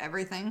production of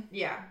everything.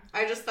 Yeah.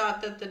 I just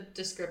thought that the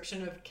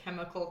description of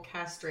chemical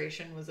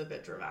castration was a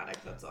bit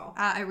dramatic, that's all.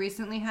 I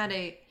recently had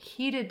a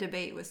heated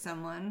debate with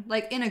someone,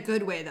 like in a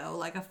good way though,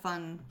 like a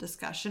fun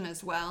discussion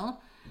as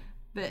well,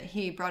 but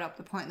he brought up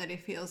the point that he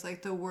feels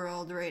like the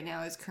world right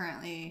now is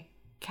currently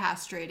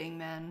castrating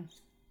men.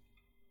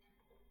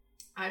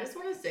 I just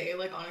want to say,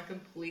 like, on a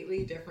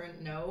completely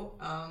different note,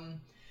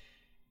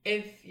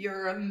 if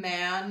you're a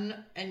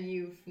man and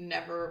you've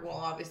never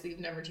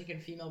taken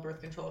female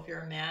birth control if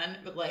you're a man,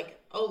 but,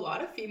 like, a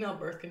lot of female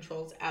birth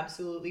controls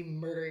absolutely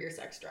murder your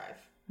sex drive.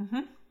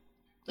 Mm-hmm.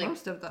 Like,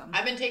 most of them.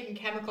 I've been taking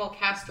chemical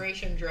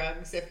castration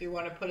drugs, if you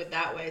want to put it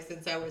that way,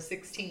 since I was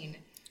 16.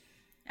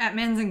 At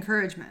men's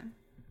encouragement.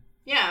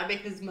 Yeah,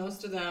 because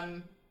most of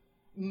them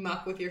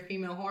muck with your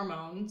female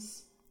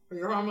hormones. Or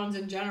your hormones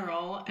in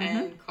general,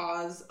 and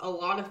cause a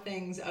lot of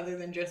things other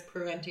than just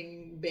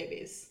preventing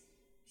babies.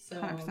 So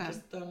 100%.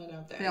 Just throwing it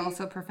out there. They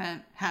also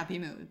prevent happy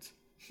moods.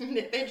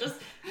 They just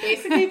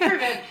basically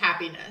prevent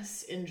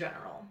happiness in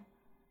general.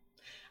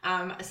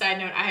 Side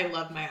note, I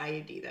love my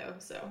IUD though,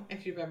 so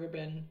if you've ever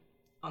been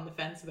on the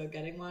fence about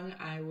getting one,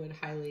 I would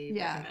highly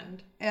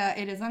recommend.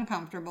 It is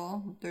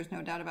uncomfortable. There's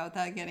no doubt about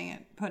that, getting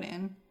it put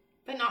in.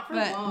 But not for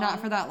long. Not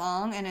for that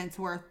long, and it's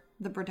worth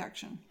the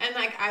protection. And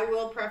like, I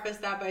will preface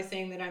that by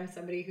saying that I'm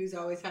somebody who's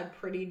always had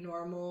pretty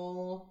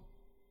normal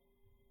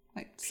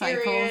like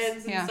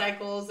periods and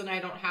cycles, and I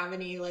don't have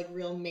any like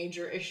real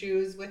major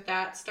issues with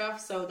that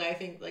stuff. So I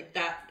think like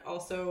that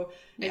also,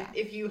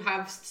 if you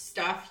have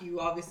stuff,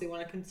 you obviously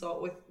want to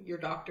consult with your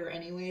doctor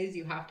anyways.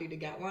 You have to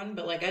get one.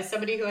 But like, as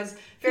somebody who has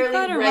fairly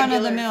regular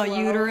run-of-the-mill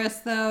uterus,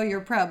 though, you're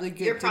probably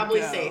good. You're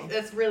probably safe.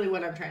 That's really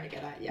what I'm trying to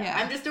get at. Yeah.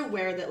 I'm just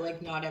aware that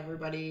like not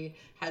everybody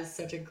has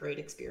such a great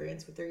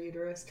experience with their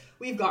uterus.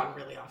 We've gotten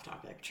really off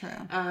topic. True.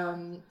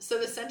 So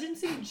the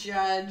sentencing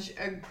judge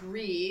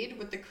agreed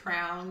with the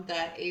Crown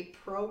that a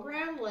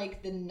program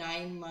like the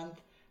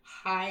 9-month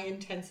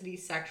high-intensity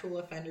sexual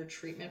offender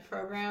treatment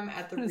program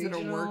at the regional...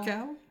 Is it a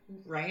workout?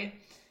 Right.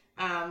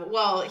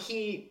 Well,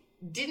 he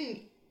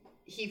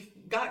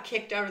got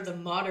kicked out of the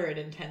moderate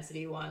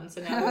intensity one,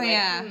 so now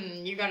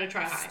you got to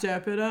try high.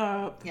 Step it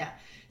up. Yeah.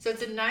 So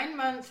it's a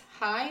 9-month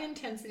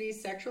high-intensity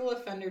sexual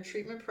offender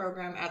treatment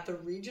program at the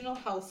Regional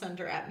Health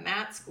Center at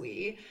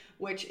Matsqui,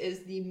 which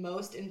is the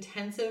most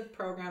intensive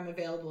program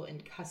available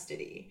in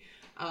custody.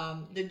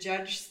 The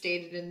judge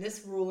stated in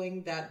this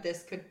ruling that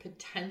this could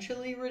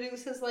potentially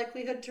reduce his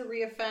likelihood to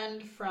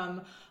reoffend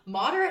from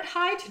moderate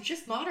high to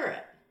just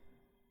moderate.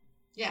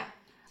 Yeah.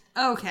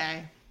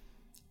 Okay.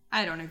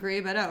 I don't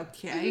agree, but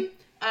okay.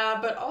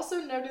 But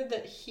also noted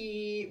that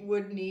he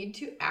would need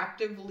to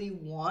actively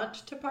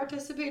want to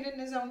participate in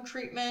his own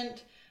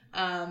treatment.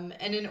 And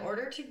in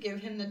order to give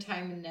him the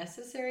time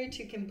necessary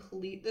to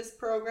complete this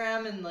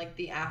program and like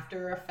the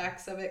after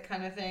effects of it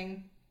kind of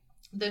thing,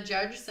 the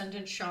judge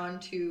sentenced Shaun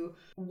to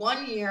 2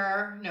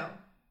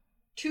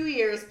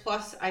 years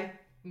plus, I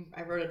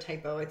wrote a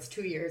typo. It's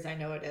 2 years. I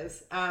know it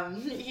is.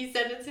 He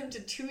sentenced him to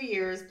 2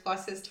 years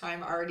plus his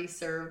time already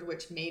served,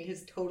 which made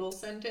his total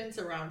sentence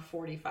around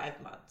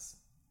 45 months.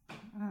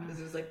 This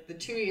is like the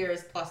 2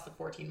 years plus the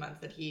 14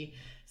 months that he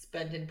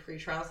spent in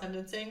pretrial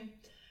sentencing.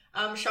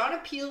 Shaun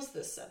appeals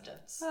this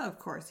sentence. Oh, of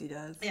course he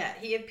does. Yeah,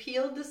 he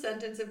appealed the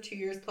sentence of 2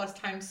 years plus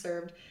time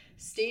served,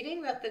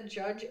 stating that the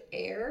judge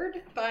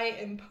erred by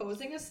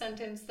imposing a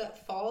sentence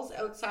that falls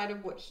outside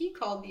of what he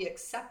called the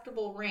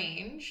acceptable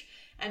range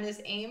and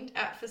is aimed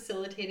at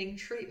facilitating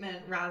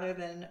treatment rather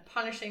than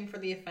punishing for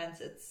the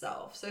offense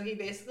itself. So he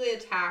basically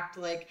attacked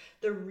like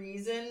the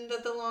reason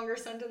that the longer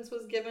sentence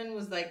was given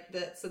was like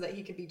that so that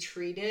he could be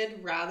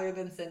treated rather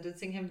than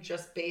sentencing him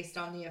just based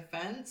on the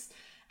offense.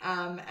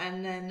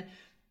 And then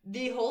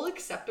the whole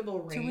acceptable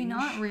range. Do we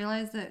not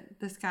realize that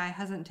this guy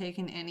hasn't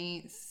taken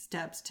any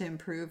steps to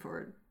improve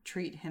or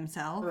treat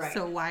himself? Right.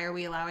 So why are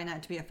we allowing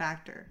that to be a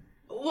factor?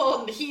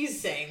 Well, he's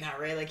saying that,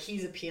 right? Like,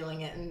 he's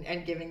appealing it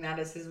and giving that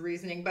as his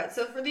reasoning. But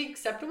so for the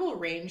acceptable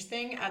range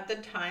thing, at the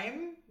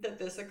time that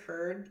this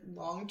occurred,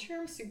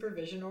 long-term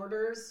supervision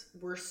orders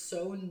were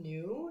so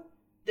new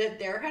that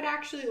there had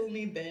actually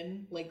only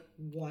been like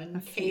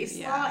one case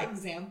law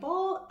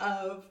example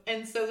of,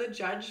 and so the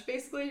judge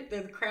basically,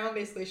 the Crown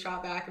basically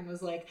shot back and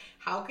was like,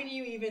 how can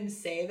you even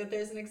say that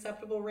there's an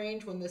acceptable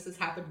range when this has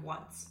happened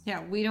once?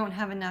 Yeah, we don't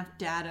have enough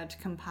data to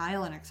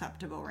compile an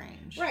acceptable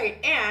range.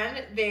 Right,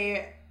 and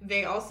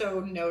they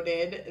also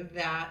noted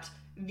that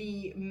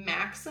the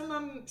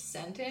maximum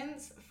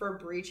sentence for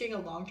breaching a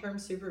long-term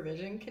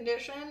supervision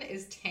condition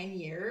is 10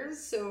 years,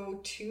 so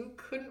 2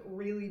 couldn't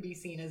really be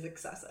seen as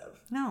excessive.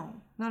 No,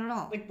 not at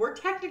all. Like, we're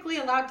technically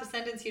allowed to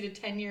sentence you to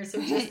 10 years,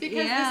 so just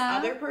because this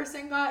other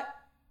person got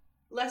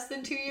less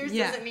than 2 years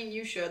doesn't mean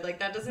you should. Like,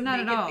 that doesn't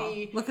make it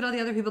the... Look at all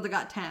the other people that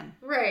got 10.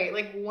 Right,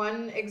 like,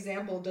 one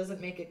example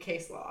doesn't make it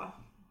case law.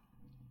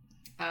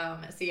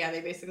 So yeah,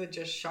 they basically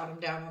just shot him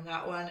down on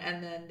that one.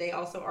 And then they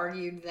also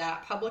argued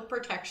that public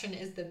protection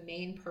is the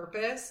main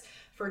purpose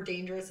for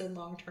dangerous and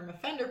long-term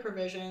offender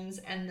provisions,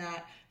 and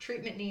that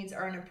treatment needs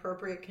are an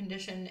appropriate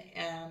condition,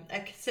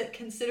 a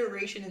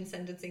consideration in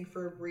sentencing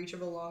for a breach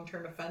of a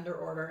long-term offender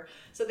order.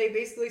 So they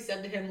basically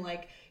said to him,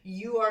 like,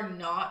 you are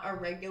not a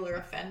regular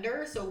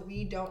offender, so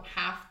we don't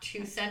have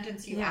to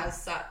sentence you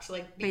as such,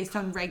 like based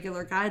on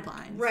regular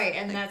guidelines, right?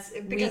 And like, that's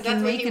because we can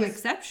that's make what an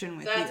exception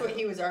with that's you. what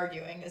he was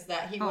arguing, is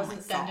that he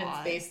wasn't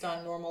sentenced based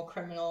on normal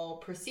criminal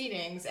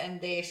proceedings, and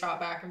they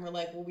shot back and were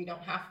like, well, we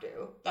don't have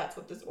to. That's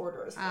what this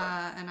order is for.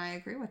 And I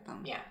agree with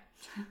them. Yeah.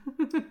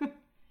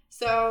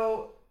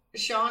 So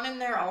Shaun in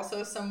there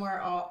also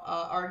somewhere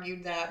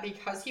argued that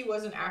because he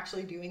wasn't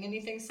actually doing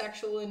anything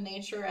sexual in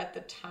nature at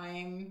the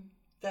time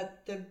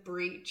that the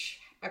breach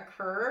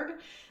occurred,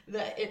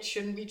 that it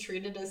shouldn't be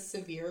treated as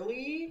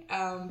severely.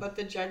 But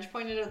the judge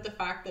pointed out the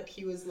fact that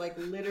he was like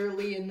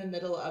literally in the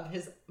middle of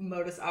his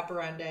modus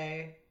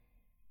operandi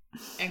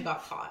and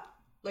got caught.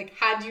 Like,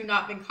 had you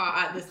not been caught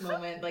at this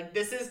moment, like,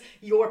 this is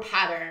your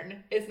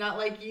pattern. It's not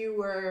like you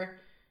were...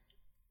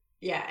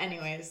 Yeah,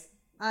 anyways.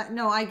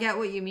 No, I get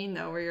what you mean,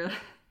 though, where you're...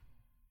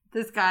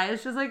 This guy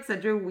is just, like,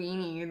 such a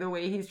weenie, the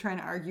way he's trying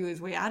to argue his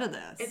way out of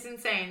this. It's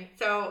insane.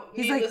 So...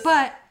 He's like,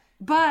 but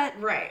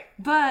But Right.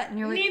 and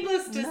you're like,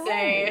 needless to no.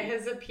 say,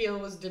 his appeal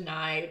was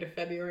denied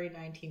February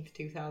 19th,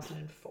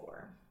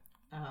 2004.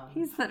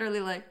 He's literally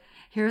like,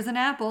 here's an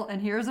apple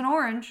and here's an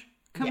orange.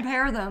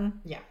 Compare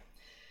them. Yeah.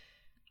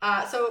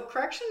 So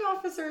correction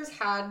officers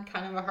had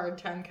kind of a hard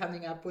time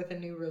coming up with a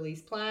new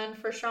release plan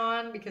for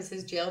Shaun because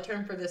his jail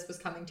term for this was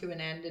coming to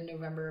an end in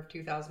November of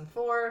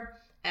 2004.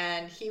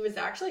 And he was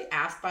actually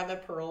asked by the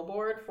parole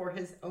board for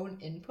his own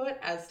input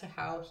as to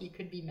how he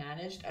could be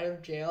managed out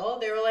of jail.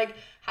 They were like,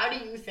 how do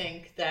you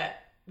think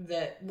that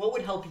what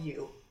would help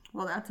you?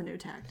 Well, that's a new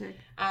tactic.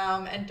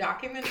 And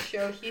documents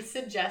show he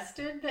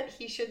suggested that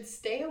he should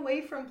stay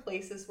away from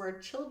places where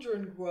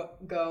children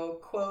go,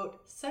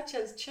 quote, such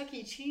as Chuck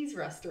E. Cheese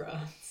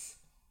restaurants.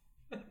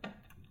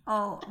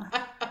 Oh,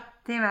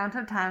 the amount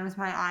of times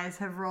my eyes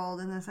have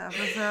rolled in this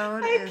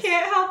episode. I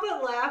can't help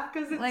but laugh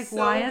because it's like, so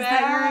why bad. Is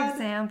that your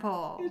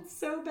example? It's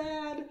so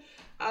bad.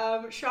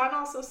 Shaun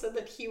also said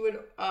that he would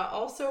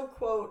also,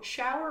 quote,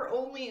 shower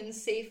only in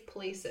safe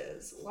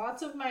places.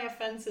 Lots of my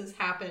offenses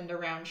happened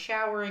around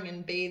showering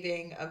and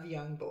bathing of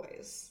young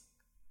boys.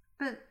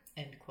 But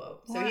end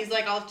quote. So he's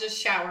like, I'll just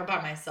shower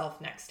by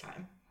myself next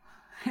time.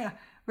 Yeah,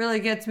 really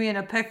gets me in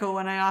a pickle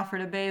when I offer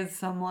to bathe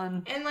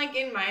someone. And like,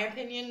 in my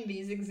opinion,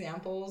 these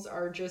examples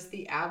are just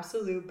the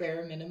absolute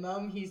bare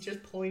minimum. He's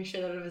just pulling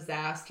shit out of his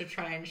ass to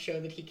try and show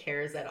that he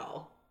cares at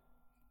all.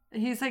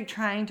 He's like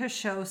trying to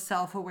show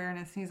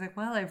self-awareness. He's like,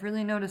 well, I've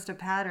really noticed a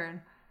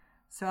pattern,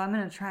 so I'm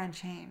going to try and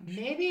change.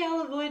 Maybe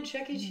I'll avoid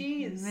Chuck E.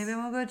 Cheese. Maybe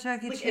we'll go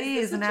Chuck E.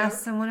 Cheese and ask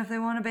someone if they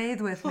want to bathe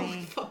with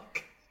me. Oh,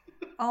 fuck.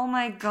 Oh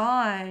my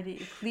God.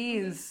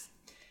 Please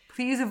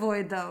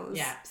avoid those.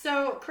 Yeah.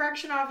 So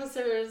correction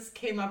officers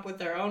came up with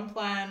their own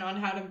plan on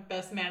how to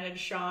best manage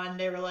Shaun.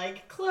 They were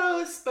like,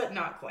 close, but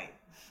not quite.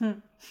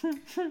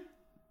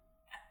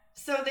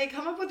 So they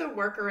come up with a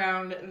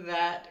workaround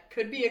that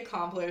could be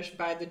accomplished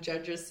by the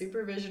judge's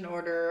supervision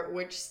order,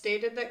 which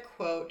stated that,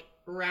 quote,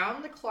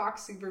 round-the-clock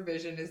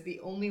supervision is the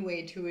only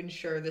way to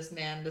ensure this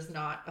man does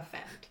not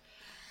offend.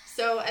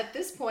 So at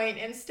this point,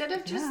 instead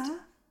of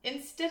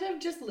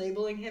just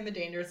labeling him a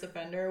dangerous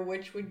offender,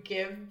 which would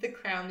give the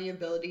Crown the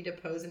ability to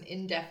pose an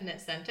indefinite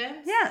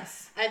sentence,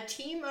 yes, a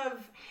team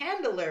of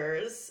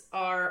handlers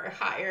are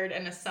hired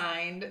and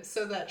assigned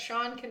so that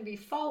Shaun can be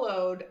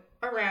followed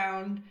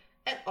around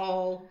at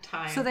all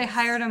times. So they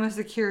hired him a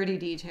security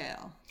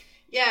detail.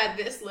 Yeah,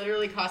 this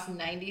literally costs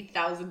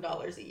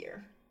 $90,000 a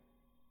year.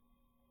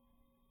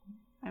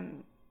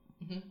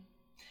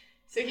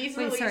 So he's released...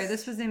 Wait, sorry,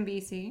 this was in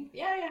BC?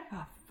 Yeah.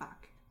 Oh,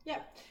 fuck. Yeah.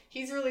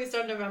 He's released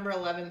on November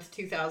 11th,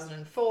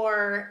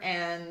 2004,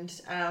 and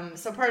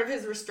so part of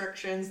his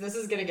restrictions, this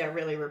is going to get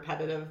really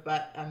repetitive,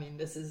 but I mean,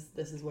 this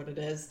is what it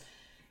is,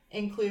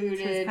 included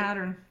his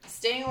pattern.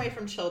 Staying away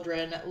from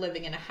children,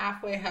 living in a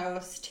halfway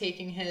house,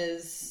 taking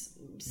his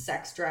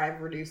sex drive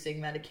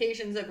reducing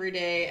medications every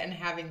day, and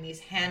having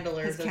these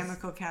handlers. His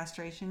chemical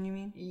castration, you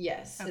mean?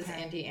 Yes, okay. His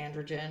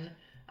anti-androgen.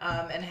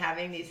 And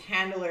having these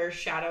handlers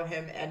shadow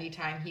him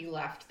anytime he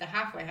left the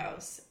halfway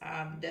house.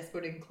 This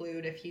would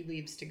include if he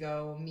leaves to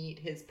go meet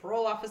his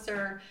parole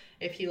officer,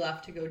 if he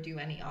left to go do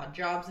any odd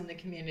jobs in the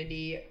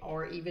community,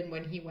 or even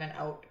when he went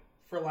out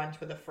for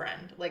lunch with a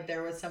friend. Like,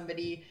 there was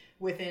somebody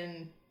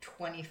within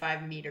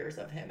 25 meters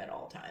of him at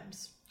all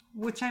times.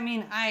 Which, I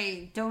mean,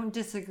 I don't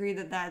disagree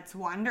that that's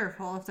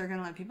wonderful if they're going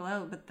to let people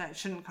out, but that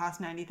shouldn't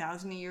cost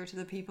 $90,000 a year to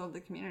the people of the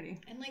community.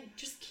 And, like,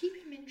 just keep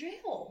him in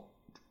jail.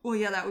 Well,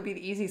 yeah, that would be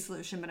the easy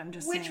solution, but I'm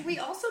just saying. Which we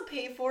also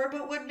pay for,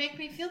 but would make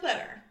me feel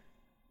better.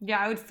 Yeah,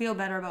 I would feel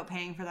better about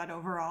paying for that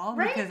overall,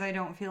 right? Because I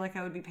don't feel like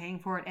I would be paying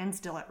for it and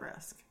still at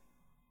risk.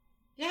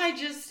 Yeah,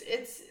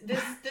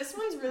 this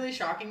one's really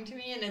shocking to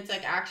me, and it's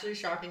like actually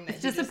shocking that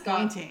it's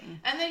disappointing.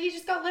 And then he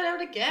just got let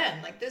out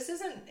again. Like,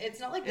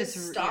 it's not like this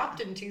stopped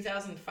in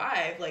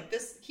 2005. Like,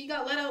 he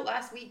got let out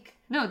last week.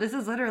 No, this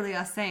is literally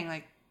us saying,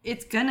 like,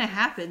 it's gonna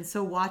happen,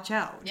 so watch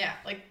out. Yeah,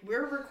 like,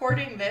 we're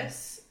recording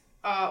this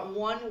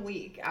 1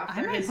 week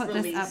after his release. I might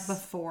put this up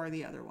before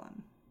the other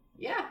one.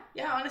 Yeah,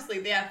 honestly,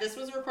 yeah, this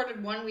was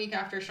recorded 1 week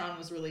after Shaun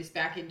was released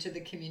back into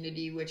the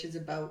community, which is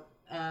about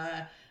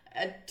a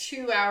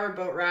 2-hour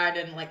boat ride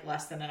and like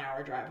less than an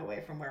hour drive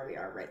away from where we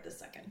are right this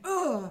second.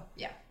 Oh,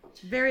 yeah,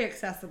 very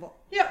accessible.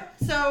 Yep.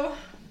 So,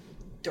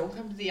 don't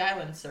come to the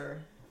island,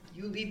 sir.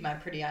 You leave my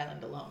pretty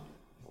island alone.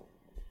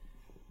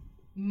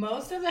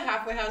 Most of the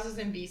halfway houses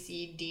in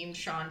BC deemed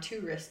Shaun too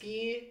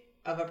risky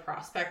of a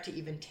prospect to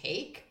even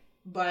take.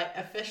 But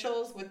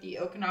officials with the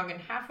Okanagan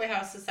Halfway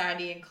House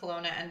Society in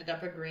Kelowna ended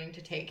up agreeing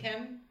to take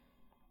him.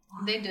 Why?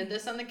 They did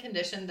this on the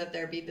condition that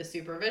there be the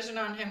supervision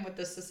on him, with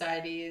the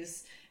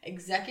society's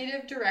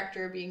executive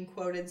director being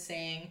quoted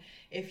saying,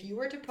 if you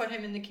were to put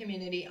him in the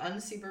community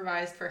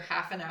unsupervised for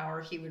half an hour,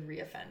 he would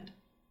reoffend.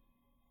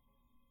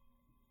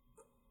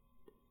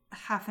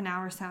 Half an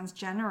hour sounds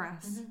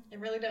generous. Mm-hmm. It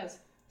really does.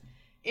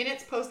 In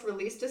its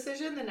post-release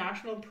decision, the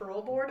National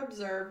Parole Board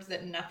observed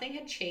that nothing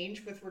had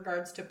changed with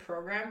regards to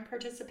program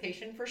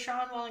participation for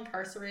Shaun while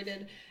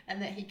incarcerated,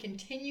 and that he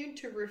continued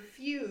to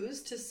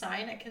refuse to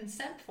sign a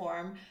consent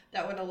form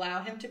that would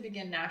allow him to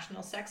begin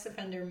National Sex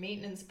Offender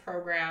Maintenance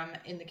Program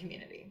in the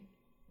community.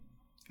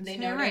 They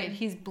noted, right.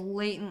 He's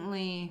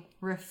blatantly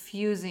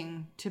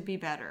refusing to be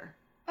better.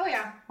 Oh,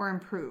 yeah. Or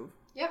improve.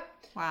 Yep.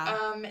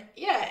 Wow.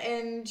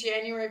 In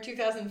January of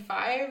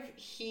 2005,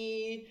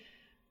 he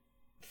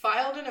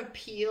filed an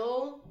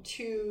appeal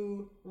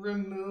to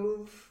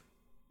remove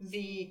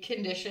the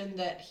condition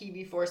that he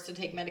be forced to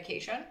take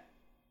medication.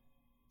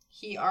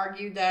 He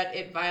argued that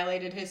it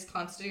violated his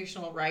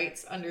constitutional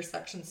rights under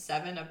Section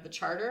 7 of the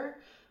Charter,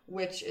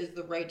 which is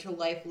the right to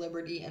life,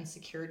 liberty, and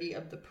security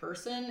of the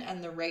person,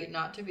 and the right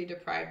not to be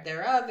deprived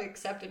thereof,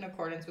 except in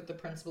accordance with the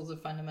principles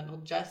of fundamental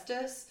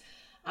justice.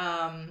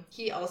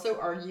 He also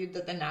argued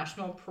that the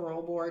National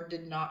Parole Board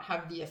did not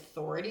have the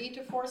authority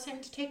to force him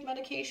to take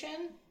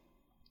medication.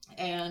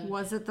 And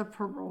was it the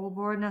parole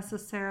board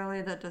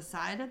necessarily that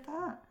decided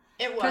that?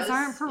 It was. Because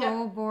aren't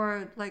parole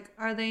board, like,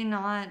 are they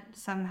not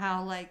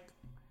somehow, like,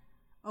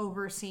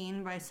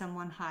 overseen by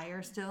someone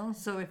higher still?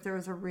 So if there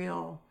was a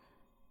real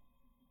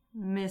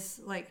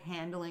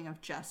handling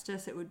of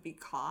justice, it would be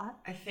caught.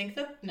 I think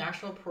the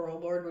National Parole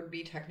Board would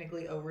be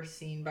technically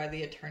overseen by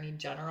the Attorney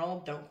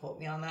General. Don't quote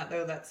me on that,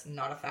 though. That's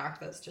not a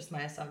fact. That's just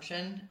my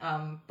assumption.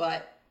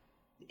 But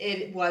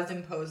it was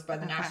imposed by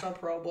the National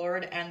Parole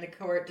Board, and the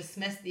court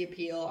dismissed the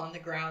appeal on the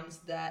grounds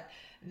that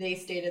they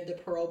stated the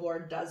parole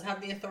board does have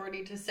the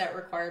authority to set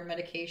required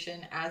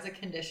medication as a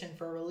condition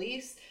for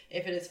release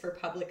if it is for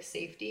public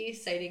safety,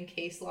 citing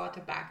case law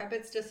to back up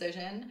its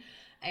decision.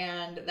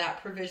 And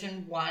that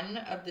provision 1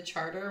 of the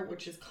Charter,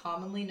 which is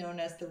commonly known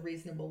as the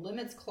Reasonable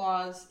Limits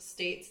Clause,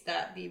 states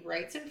that the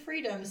rights and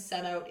freedoms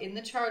set out in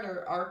the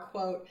Charter are,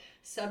 quote,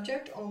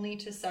 subject only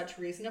to such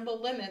reasonable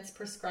limits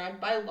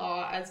prescribed by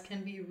law as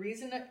can be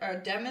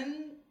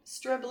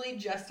demonstrably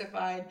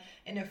justified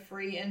in a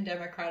free and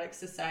democratic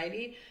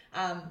society.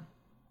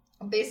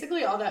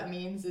 Basically, all that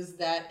means is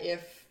that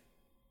if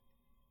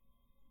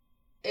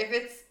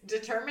it's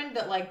determined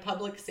that, like,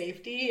 public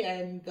safety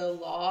and the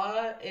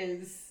law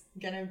is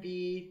gonna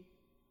be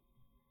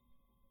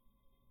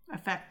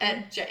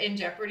affected in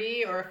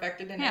jeopardy or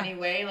affected in any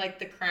way, like,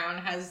 the Crown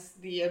has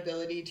the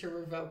ability to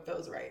revoke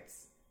those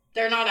rights.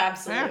 They're not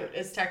absolute.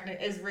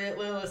 As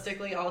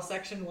realistically all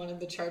Section 1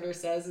 of the Charter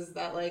says is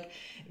that, like,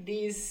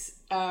 these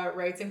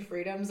rights and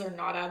freedoms are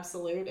not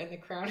absolute, and the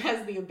Crown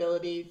has the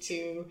ability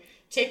to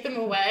take them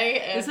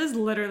away. This is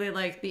literally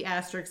like the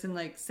asterisks in,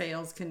 like,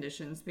 sales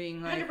conditions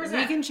being like 100%.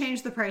 We can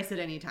change the price at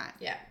any time.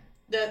 Yeah.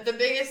 The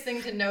biggest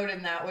thing to note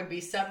in that would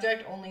be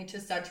subject only to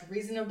such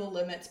reasonable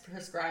limits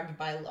prescribed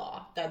by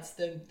law. That's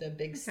the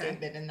big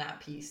statement in that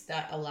piece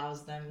that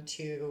allows them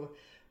to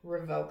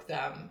revoke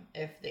them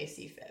if they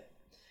see fit.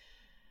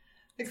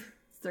 It's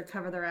their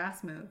cover their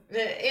ass move.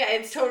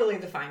 It's totally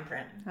the fine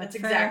print. That's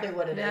exactly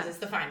what it is. It's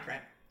the fine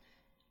print.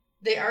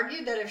 They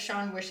argued that if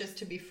Shaun wishes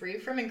to be free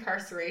from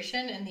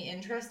incarceration in the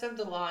interest of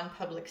the law and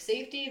public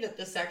safety, that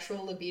the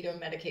sexual libido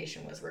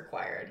medication was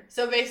required.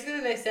 So basically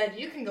they said,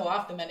 you can go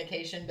off the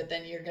medication, but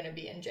then you're going to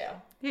be in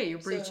jail. Yeah, you're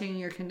breaching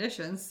your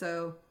conditions,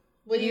 so...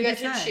 Well, you get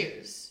to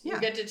choose. Yeah.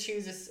 You get to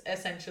choose,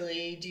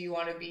 essentially, do you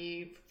want to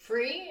be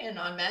free and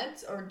on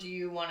meds, or do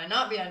you want to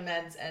not be on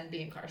meds and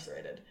be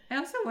incarcerated? I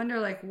also wonder,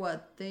 like,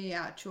 what the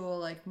actual,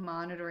 like,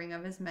 monitoring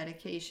of his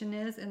medication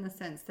is, in the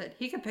sense that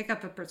he could pick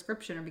up a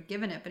prescription or be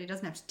given it, but he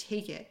doesn't have to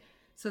take it.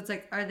 So it's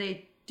like, are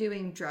they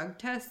doing drug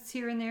tests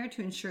here and there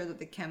to ensure that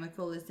the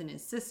chemical is in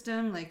his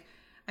system? Like,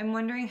 I'm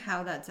wondering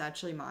how that's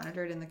actually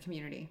monitored in the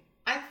community.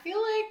 I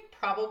feel like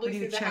probably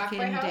through the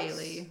halfway house.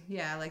 Daily.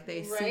 Yeah, like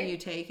they see you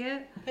take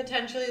it.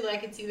 Potentially,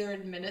 like, it's either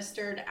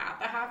administered at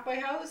the halfway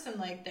house and,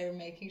 like, they're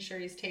making sure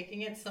he's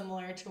taking it,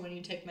 similar to when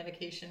you take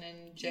medication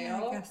in jail.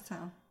 Yeah, I guess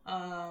so.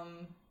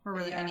 Or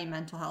really any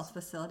mental health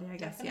facility, I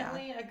guess.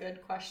 Definitely a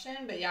good question.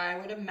 But yeah, I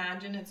would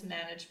imagine it's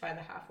managed by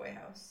the halfway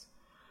house.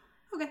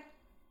 Okay.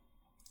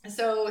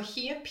 So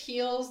he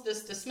appeals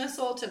this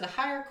dismissal to the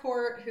higher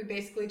court, who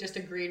basically just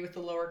agreed with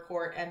the lower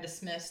court and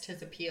dismissed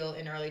his appeal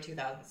in early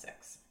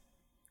 2006.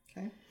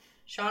 Okay.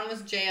 Shaun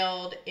was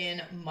jailed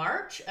in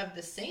March of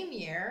the same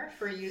year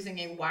for using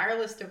a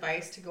wireless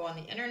device to go on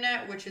the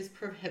internet, which is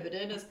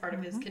prohibited as part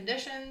of his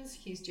conditions.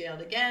 He's jailed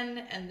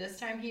again, and this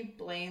time he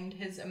blamed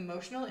his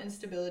emotional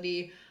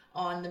instability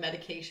on the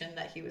medication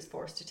that he was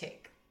forced to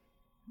take.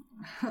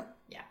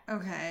 Yeah.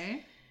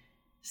 Okay.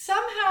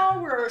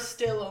 Somehow we're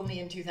still only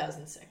in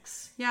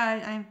 2006.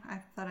 Yeah, I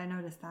thought I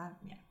noticed that.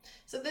 Yeah.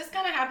 So this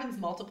kind of happens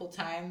multiple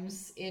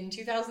times in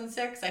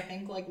 2006. I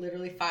think, like,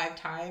 literally 5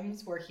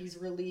 times, where he's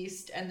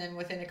released and then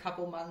within a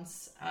couple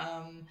months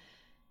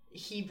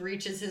he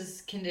breaches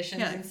his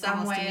conditions in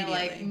some way.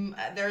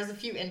 Like, there's a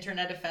few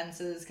internet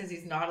offenses because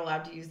he's not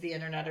allowed to use the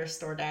internet or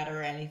store data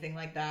or anything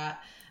like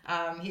that.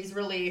 He's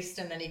released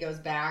and then he goes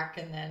back,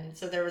 and then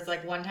so there was,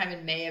 like, one time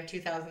in May of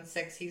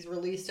 2006 he's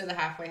released to the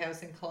halfway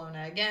house in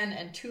Kelowna again,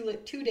 and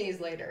two days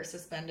later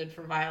suspended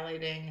for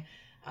violating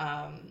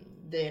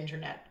the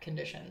internet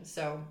conditions.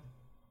 So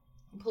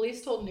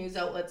police told news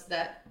outlets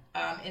that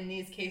in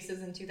these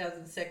cases in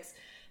 2006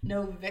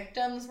 no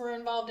victims were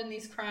involved in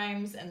these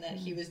crimes, and that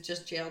he was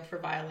just jailed for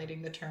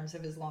violating the terms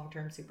of his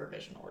long-term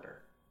supervision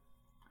order.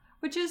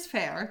 Which is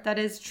fair. That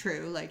is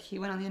true. Like, he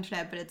went on the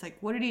internet, but it's like,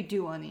 what did he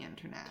do on the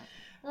internet?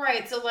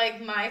 Right. So,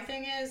 like, my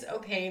thing is,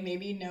 okay,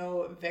 maybe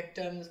no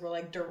victims were,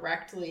 like,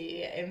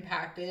 directly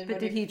impacted. But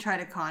did he try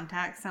to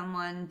contact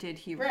someone? Did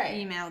he Right.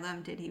 email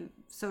them? Did he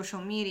social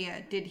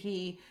media?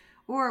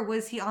 Or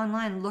was he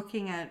online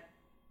looking at,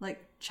 like,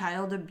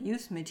 child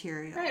abuse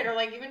material? Right. Or,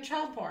 like, even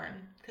child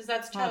porn. Because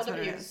that's child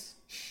abuse.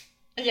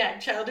 Yeah,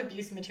 child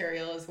abuse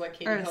material is what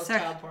Katie calls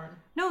child porn.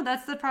 No,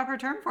 that's the proper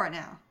term for it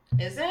now.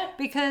 Is it?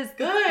 Because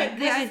good,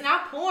 because it's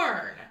not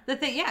porn. The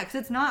thing, yeah, because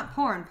it's not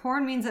porn.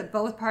 Porn means that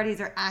both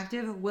parties are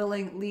active,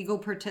 willing, legal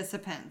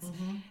participants,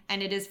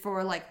 and it is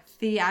for like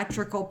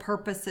theatrical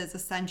purposes,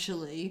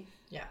 essentially.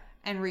 Yeah.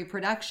 And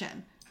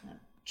reproduction. Yeah.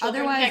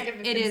 Otherwise,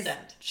 it is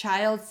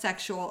child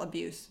sexual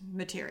abuse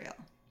material.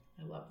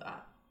 I love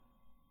that.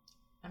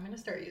 I'm going to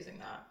start using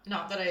that.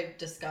 Not that I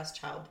discuss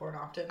child porn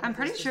often. I'm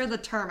pretty sure the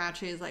term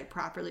actually is like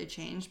properly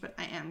changed, but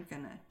I am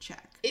going to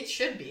check. It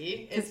should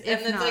be.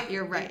 If not, like,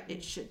 you're right.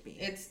 It should be.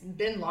 It's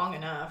been long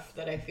enough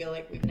that I feel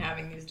like we've been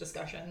having these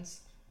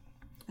discussions.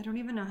 I don't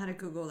even know how to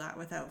Google that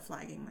without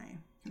flagging my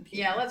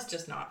computer. Yeah, let's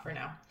just not for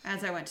now.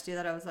 As I went to do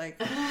that, I was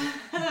like...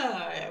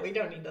 yeah, we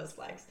don't need those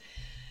flags.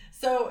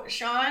 So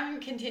Shaun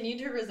continued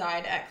to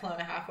reside at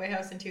Kelowna Halfway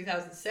House in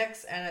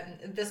 2006,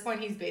 and at this point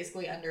he's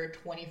basically under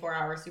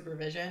 24-hour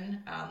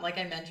supervision. Like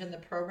I mentioned, the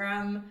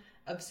program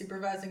of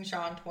supervising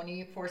Shaun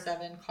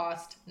 24/7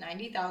 cost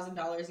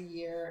 $90,000 a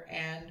year,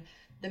 and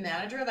the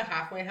manager of the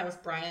Halfway House,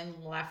 Brian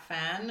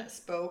Lafan,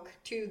 spoke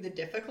to the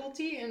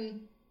difficulty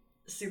in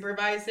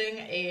supervising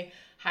a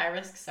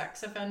high-risk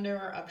sex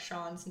offender of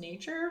Shaun's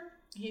nature.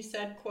 He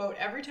said, quote,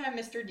 "Every time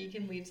Mr.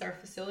 Deacon leaves our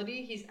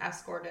facility, he's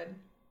escorted.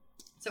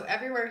 So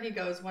everywhere he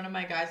goes, one of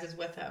my guys is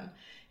with him."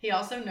 He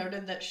also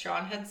noted that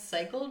Shaun had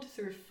cycled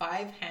through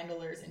 5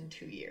 handlers in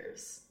 2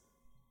 years.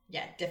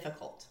 Yeah,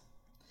 difficult.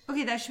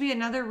 Okay, that should be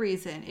another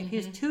reason. If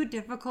he's too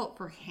difficult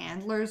for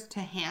handlers to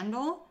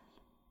handle,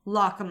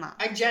 lock him up.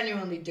 I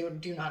genuinely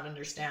do not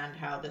understand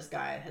how this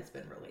guy has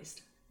been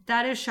released.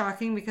 That is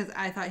shocking because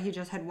I thought he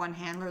just had one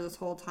handler this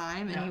whole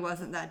time and he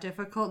wasn't that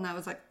difficult. And I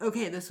was like,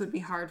 okay, this would be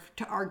hard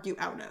to argue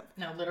out of.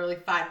 No, literally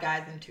 5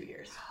 guys in 2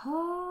 years.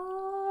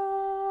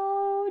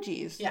 Oh,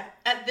 geez. Yeah.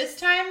 At this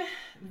time,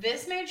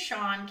 this made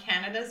Shaun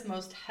Canada's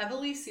most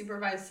heavily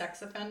supervised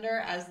sex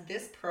offender, as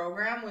this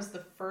program was the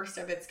first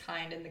of its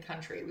kind in the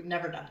country. We've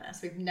never done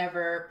this. We've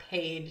never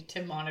paid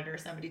to monitor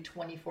somebody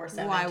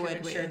 24/7 why to would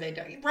ensure we? they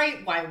don't.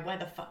 Right? Why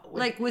the fuck?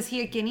 Like, was he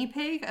a guinea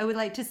pig? I would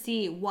like to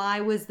see, why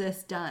was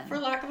this done? For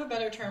lack of a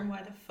better term,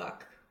 why the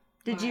fuck?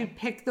 Did you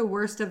pick the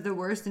worst of the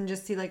worst and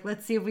just see, like,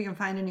 let's see if we can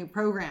find a new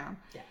program?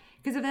 Yeah.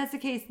 Because if that's the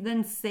case,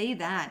 then say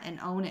that and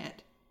own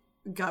it,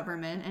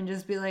 government, and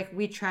just be like,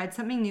 we tried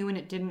something new and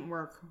it didn't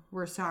work.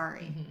 We're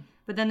sorry.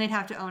 But then they'd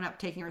have to own up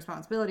taking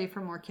responsibility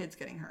for more kids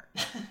getting hurt.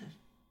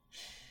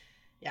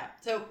 Yeah.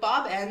 So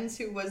Bob Enns,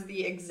 who was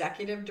the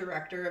executive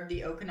director of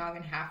the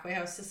Okanagan Halfway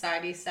House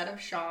Society, said of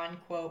Shaun,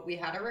 quote, "We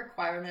had a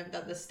requirement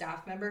that the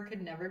staff member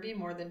could never be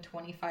more than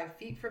 25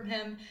 feet from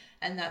him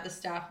and that the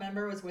staff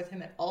member was with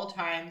him at all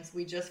times.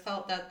 We just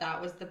felt that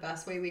that was the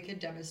best way we could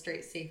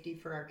demonstrate safety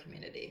for our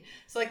community."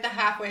 So, like, the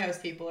Halfway House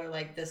people are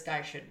like, this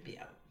guy shouldn't be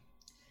out.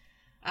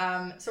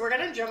 So we're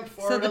going to jump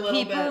forward a little bit. So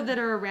the people that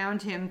are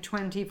around him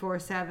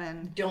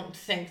 24/7 don't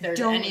think there's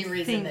any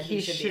reason that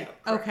he should be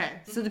out. Okay.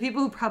 So the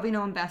people who probably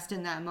know him best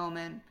in that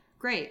moment,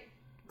 great.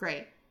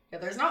 Yeah,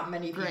 there's not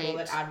many people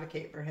that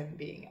advocate for him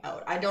being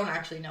out. I don't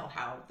actually know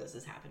how this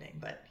is happening,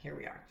 but here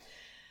we are.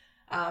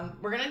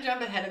 We're going to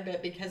jump ahead a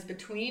bit because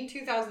between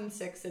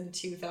 2006 and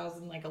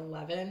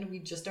 2011, we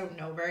just don't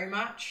know very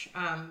much.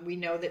 We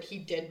know that he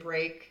did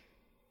break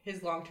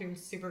his long-term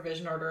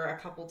supervision order a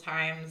couple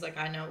times. Like,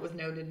 I know it was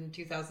noted in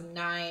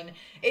 2009.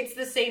 It's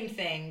the same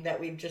thing that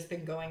we've just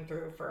been going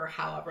through for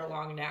however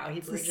long now.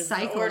 He breaches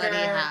the order. That he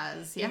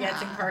has. He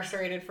gets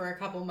incarcerated for a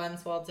couple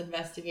months while it's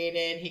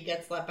investigated. He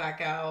gets let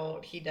back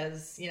out. He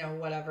does,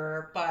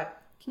 whatever.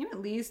 But can you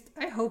at least,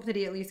 I hope that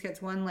he at least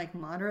gets one, like,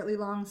 moderately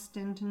long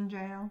stint in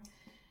jail.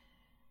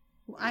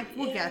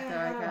 We'll get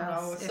there, I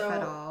guess, if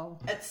at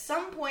all. At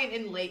some point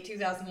in late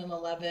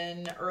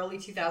 2011, early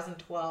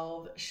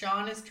 2012,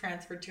 Shaun is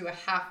transferred to a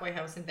halfway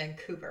house in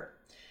Vancouver.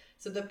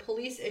 So the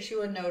police issue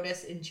a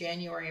notice in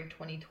January of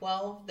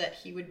 2012 that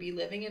he would be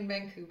living in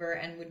Vancouver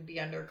and would be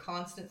under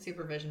constant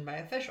supervision by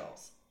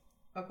officials.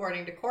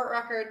 According to court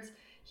records,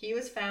 he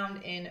was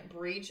found in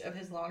breach of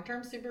his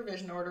long-term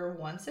supervision order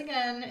once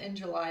again in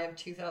July of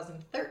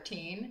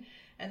 2013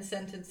 and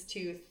sentenced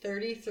to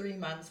 33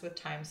 months with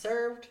time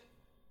served.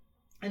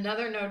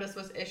 Another notice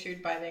was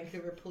issued by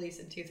Vancouver police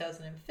in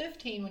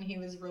 2015 when he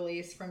was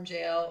released from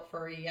jail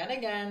for yet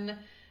again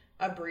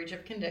a breach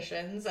of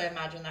conditions. I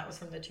imagine that was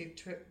from the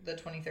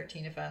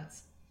 2013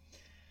 offense.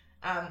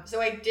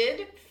 So I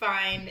did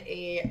find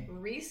a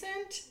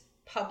recent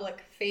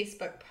public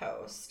Facebook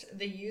post.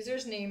 The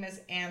user's name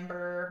is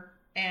Amber,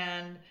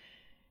 and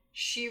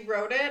she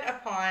wrote it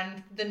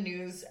upon the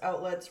news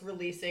outlets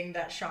releasing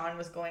that Shaun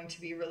was going to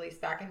be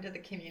released back into the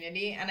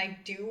community. And I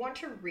do want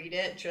to read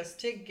it just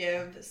to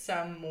give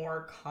some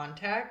more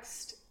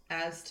context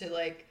as to,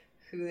 like,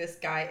 who this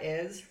guy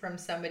is from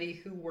somebody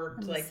who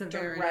worked, like,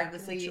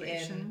 directly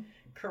in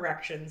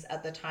corrections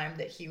at the time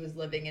that he was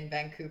living in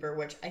Vancouver,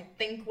 which I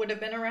think would have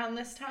been around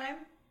this time.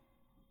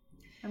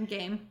 I'm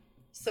game.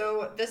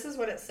 So this is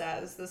what it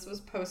says. This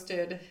was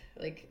posted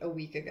like a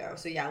week ago.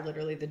 So yeah,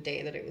 literally the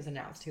day that it was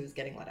announced he was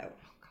getting let out.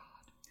 Oh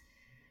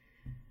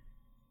God.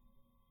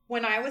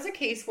 When I was a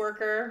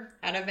caseworker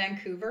at a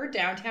Vancouver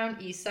downtown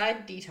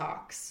Eastside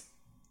detox,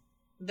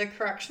 the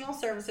Correctional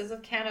Services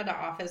of Canada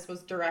office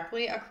was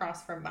directly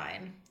across from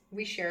mine.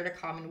 We shared a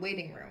common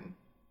waiting room.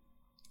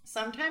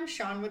 Sometimes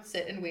Shaun would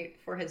sit and wait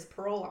for his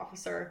parole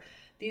officer.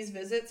 These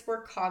visits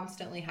were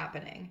constantly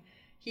happening.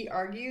 He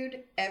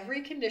argued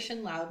every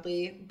condition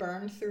loudly,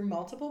 burned through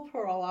multiple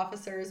parole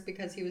officers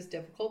because he was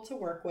difficult to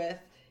work with.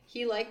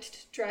 He liked to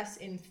dress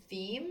in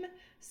theme.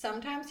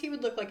 Sometimes he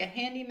would look like a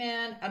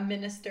handyman, a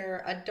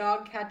minister, a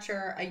dog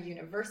catcher, a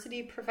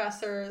university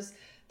professor's.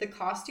 The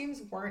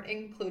costumes weren't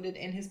included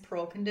in his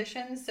parole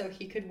conditions, so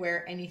he could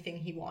wear anything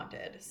he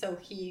wanted. So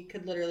he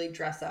could literally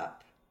dress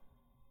up,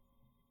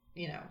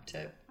 yeah.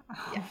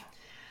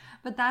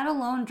 But that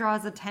alone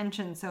draws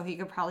attention, so he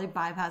could probably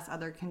bypass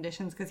other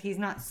conditions because he's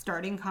not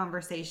starting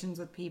conversations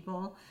with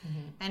people,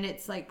 and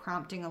it's like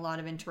prompting a lot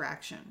of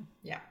interaction.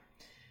 Yeah.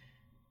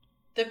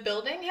 The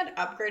building had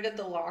upgraded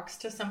the locks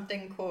to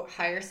something, quote,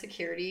 higher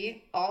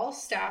security. All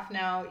staff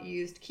now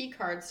used key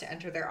cards to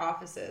enter their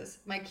offices.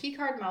 My key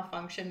card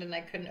malfunctioned and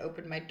I couldn't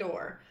open my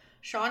door.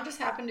 Shaun just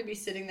happened to be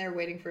sitting there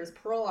waiting for his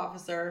parole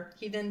officer.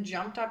 He then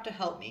jumped up to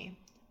help me.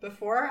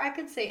 Before I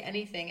could say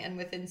anything, and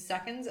within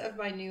seconds,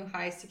 my new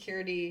high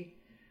security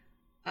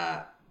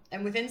lock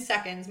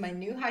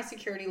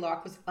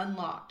was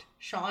unlocked.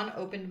 Shaun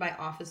opened my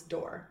office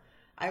door.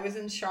 I was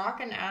in shock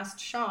and asked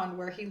Shaun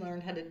where he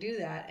learned how to do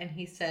that, and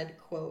he said,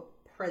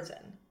 quote,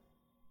 prison.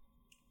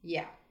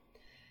 Yeah.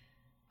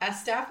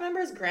 As staff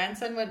member's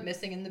grandson went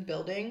missing in the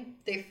building,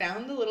 they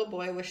found the little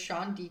boy with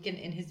Shaun Deacon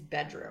in his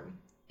bedroom.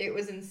 It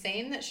was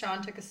insane that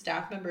Shaun took a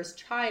staff member's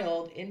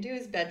child into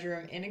his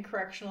bedroom in a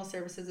Correctional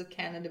Services of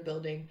Canada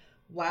building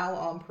while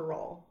on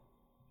parole.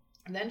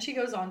 And then she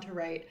goes on to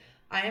write,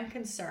 I am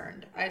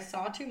concerned. I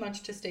saw too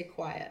much to stay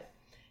quiet.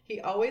 He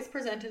always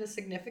presented a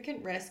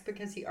significant risk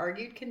because he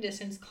argued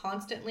conditions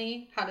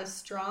constantly, had a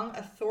strong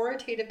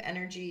authoritative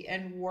energy,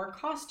 and wore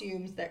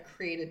costumes that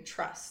created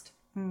trust.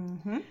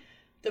 Mm-hmm.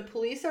 The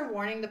police are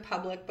warning the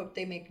public, but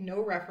they make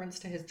no reference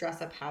to his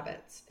dress-up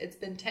habits. It's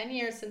been 10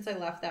 years since I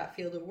left that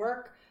field of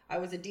work. I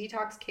was a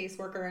detox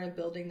caseworker in a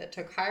building that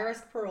took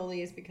high-risk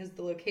parolees because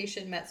the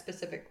location met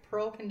specific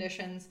parole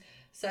conditions,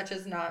 such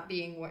as not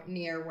being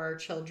near where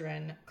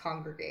children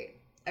congregate.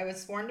 I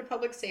was sworn to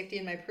public safety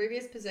in my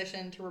previous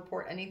position to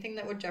report anything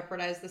that would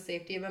jeopardize the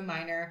safety of a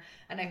minor,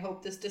 and I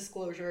hope this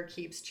disclosure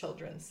keeps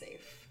children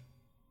safe.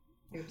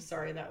 Oops,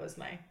 sorry, that was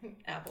my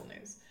Apple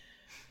News.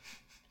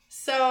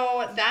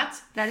 So that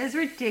is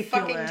ridiculous.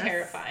 Fucking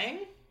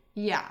terrifying.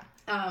 Yeah.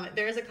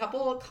 There's a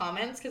couple of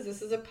comments because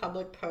this is a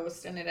public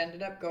post and it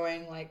ended up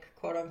going like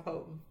quote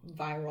unquote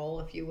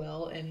viral, if you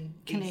will, in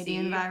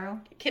Canadian BC.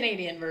 viral?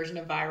 Canadian version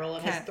of viral.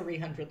 It has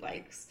 300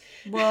 likes.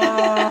 Whoa.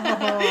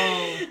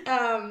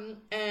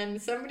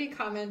 And somebody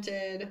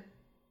commented,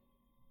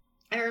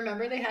 I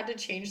remember they had to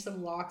change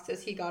some locks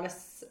as he got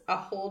a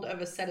hold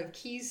of a set of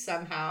keys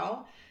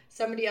somehow.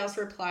 Somebody else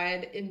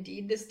replied,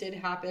 indeed, this did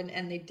happen,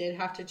 and they did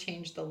have to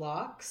change the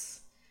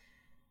locks.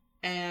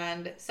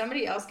 And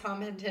somebody else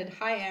commented,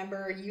 hi,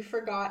 Amber, you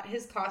forgot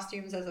his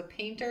costumes as a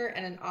painter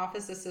and an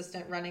office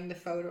assistant running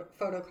the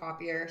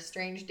photocopier.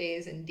 Strange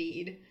days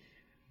indeed.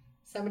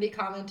 Somebody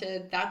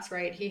commented, that's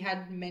right, he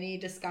had many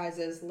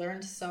disguises,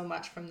 learned so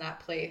much from that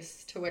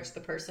place, to which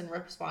the person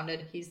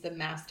responded, he's the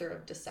master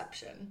of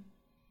deception.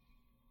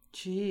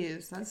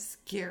 Jeez, that's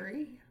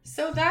scary.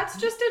 So that's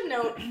just a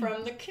note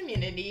from the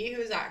community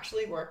who's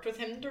actually worked with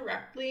him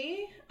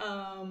directly.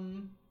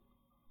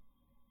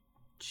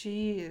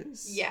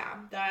 Jeez. Yeah,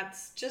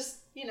 that's just,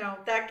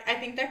 that I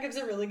think that gives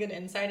a really good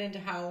insight into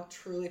how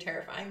truly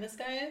terrifying this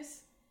guy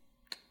is.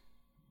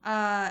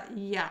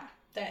 Yeah.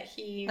 That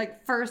he...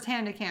 Like,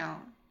 first-hand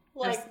account.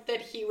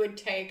 That he would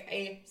take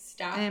a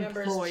staff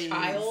member's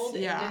child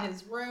into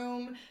his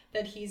room,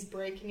 that he's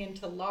breaking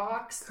into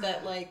locks,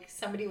 that,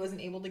 somebody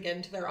wasn't able to get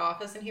into their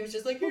office, and he was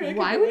just like,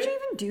 why would you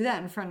even do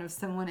that in front of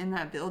someone in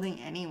that building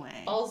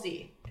anyway?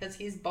 Ballsy, because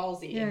he's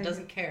ballsy and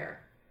doesn't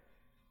care.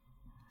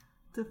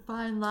 It's a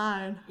fine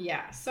line.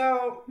 Yeah,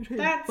 so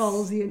that's...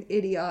 ballsy and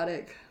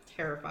idiotic.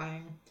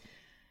 Terrifying.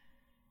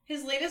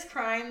 His latest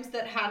crimes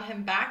that had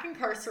him back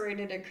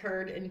incarcerated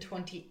occurred in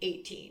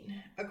 2018.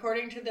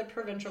 According to the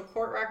provincial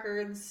court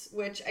records,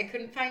 which I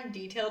couldn't find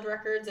detailed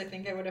records, I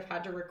think I would have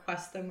had to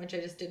request them, which I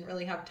just didn't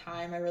really have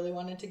time. I really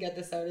wanted to get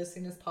this out as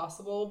soon as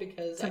possible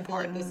because I feel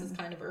like this is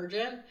kind of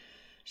urgent.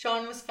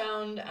 Shaun was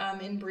found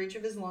in breach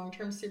of his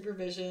long-term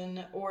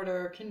supervision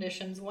order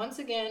conditions. Once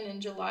again,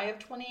 in July of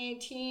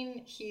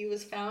 2018, he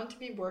was found to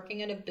be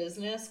working at a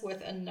business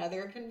with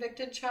another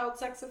convicted child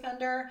sex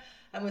offender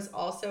and was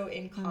also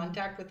in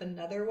contact with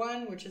another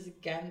one, which is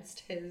against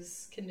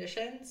his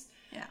conditions.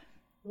 Yeah.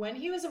 When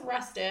he was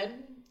arrested,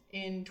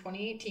 In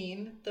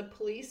 2018, the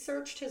police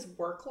searched his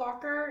work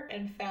locker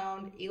and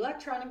found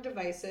electronic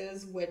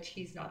devices, which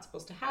he's not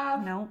supposed to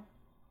have. No.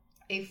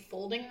 A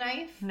folding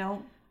knife.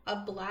 No. A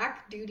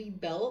black duty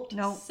belt.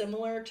 No.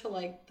 Similar to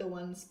like the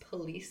ones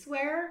police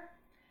wear.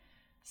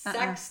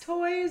 Sex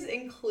toys,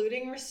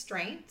 including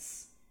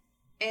restraints.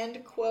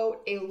 And,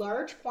 quote, a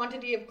large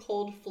quantity of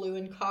cold, flu,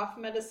 and cough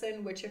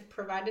medicine, which if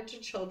provided to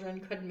children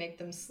could make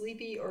them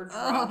sleepy or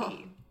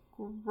groggy.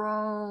 Oh,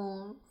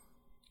 gross.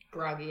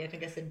 Groggy. I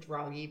think I said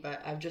droggy,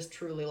 but I've just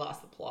truly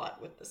lost the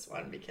plot with this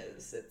one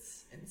because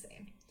it's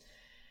insane.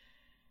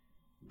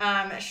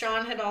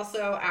 Shaun had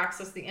also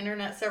accessed the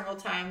internet several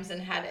times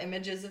and had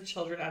images of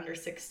children under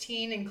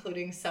 16,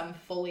 including some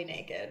fully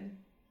naked.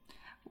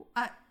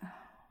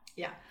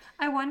 Yeah.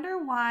 I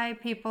wonder why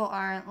people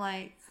aren't,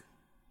 like,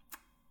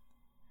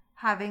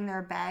 having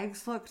their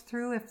bags looked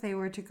through if they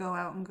were to go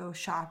out and go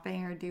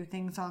shopping or do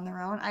things on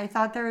their own. I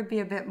thought there would be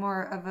a bit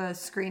more of a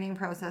screening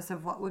process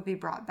of what would be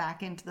brought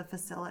back into the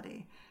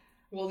facility.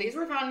 Well, these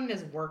were found in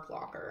his work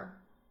locker.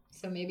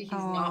 So maybe he's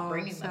not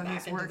bringing them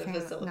back into the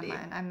facility.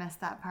 Never mind. I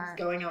missed that part.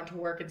 He's going out to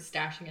work and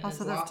stashing in his locker.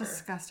 Also, that's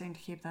disgusting to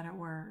keep that at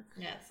work.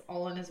 Yeah, it's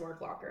all in his work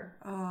locker.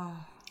 Oh.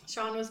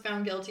 Shaun was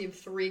found guilty of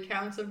 3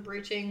 counts of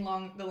breaching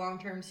the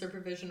long-term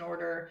supervision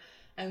order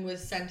and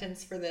was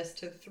sentenced for this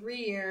to 3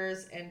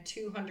 years and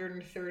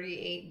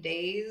 238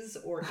 days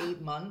or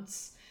 8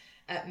 months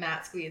at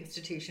Matsqui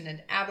Institution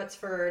in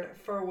Abbotsford,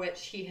 for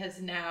which he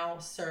has now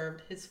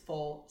served his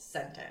full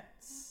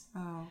sentence.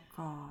 Oh,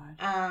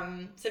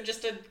 God. So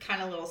just a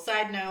kind of little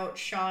side note,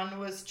 Shaun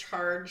was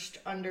charged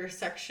under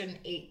Section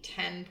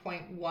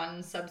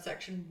 810.1,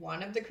 subsection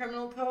 1 of the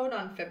Criminal Code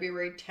on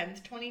February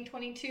 10th,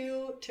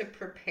 2022 to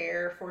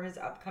prepare for his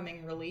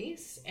upcoming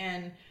release.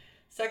 And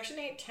Section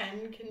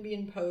 810 can be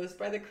imposed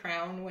by the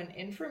Crown when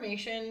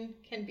information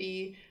can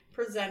be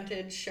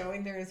presented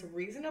showing there is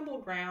reasonable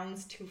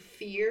grounds to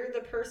fear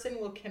the person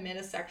will commit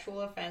a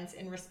sexual offense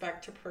in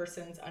respect to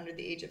persons under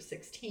the age of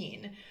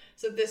 16.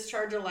 So this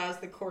charge allows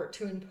the court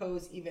to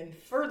impose even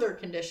further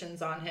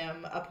conditions on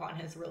him upon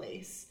his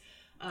release.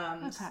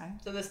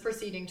 So this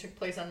proceeding took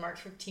place on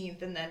March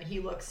 15th, and then he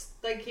looks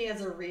like he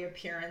has a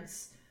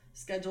reappearance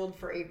scheduled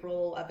for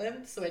April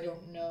 11th, so I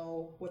don't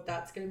know what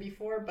that's going to be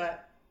for,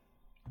 but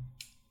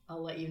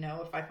I'll let you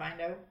know if I find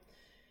out.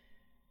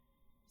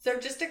 So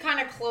just to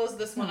kind of close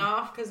this one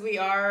off, because we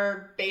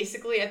are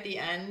basically at the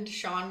end,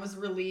 Shaun was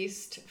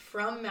released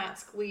from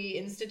Matsqui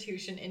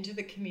Institution into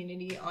the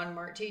community on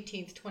March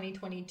 18th,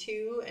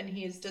 2022, and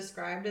he is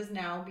described as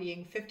now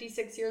being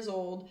 56 years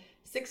old,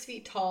 6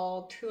 feet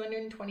tall,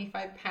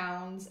 225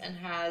 pounds, and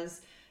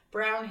has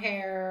brown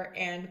hair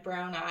and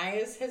brown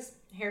eyes. His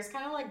hair's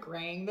kind of like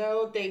graying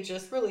though. They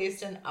just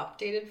released an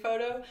updated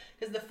photo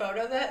because the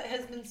photo that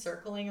has been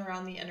circling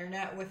around the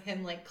internet with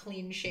him like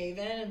clean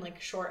shaven and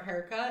like short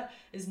haircut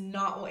is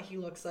not what he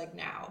looks like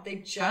now. They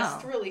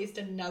just released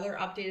another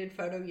updated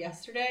photo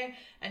yesterday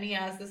and he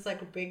has this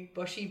like big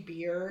bushy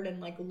beard and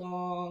like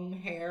long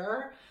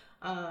hair.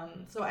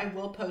 So I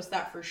will post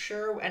that for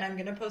sure, and I'm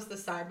gonna post the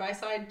side by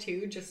side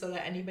too, just so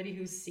that anybody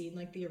who's seen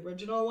like the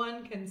original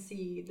one can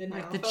see the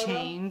like the photo.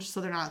 change, so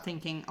they're not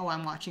thinking, "Oh,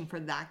 I'm watching for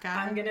that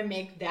guy." I'm gonna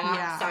make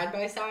that side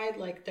by side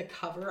like the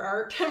cover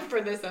art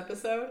for this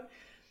episode.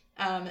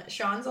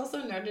 Shaun's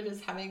also noted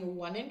as having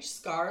 1-inch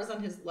scars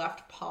on his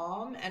left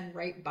palm and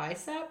right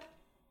bicep.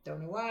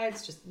 Don't know why,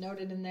 it's just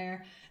noted in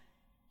there.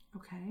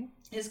 Okay.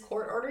 His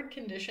court-ordered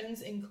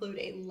conditions include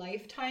a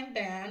lifetime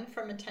ban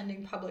from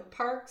attending public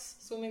parks,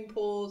 swimming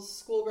pools,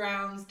 school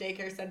grounds,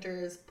 daycare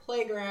centers,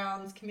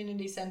 playgrounds,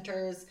 community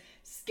centers,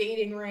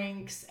 skating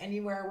rinks,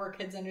 anywhere where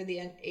kids under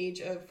the age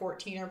of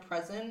 14 are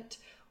present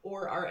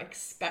or are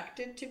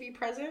expected to be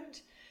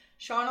present.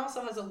 Shaun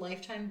also has a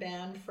lifetime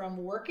ban from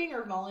working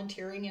or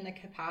volunteering in a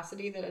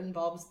capacity that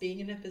involves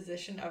being in a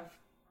position of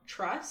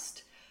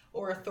trust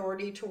or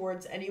authority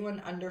towards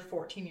anyone under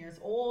 14 years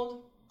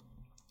old.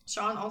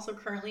 Shaun also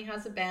currently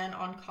has a ban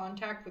on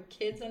contact with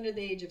kids under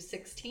the age of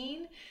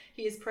 16.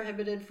 He is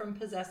prohibited from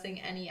possessing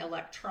any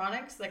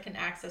electronics that can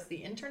access the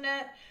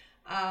internet.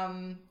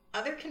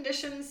 Other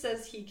conditions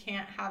says he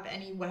can't have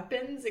any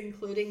weapons,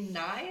 including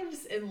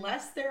knives,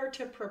 unless they're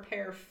to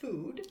prepare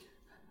food.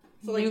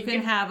 So like you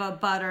can have a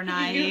butter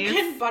knife. You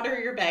can butter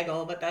your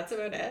bagel, but that's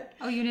about it.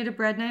 Oh, you need a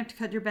bread knife to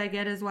cut your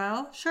baguette as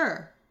well?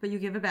 Sure, but you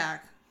give it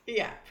back.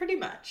 Yeah, pretty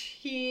much.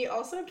 He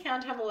also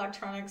can't have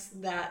electronics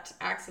that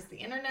access the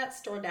internet,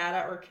 store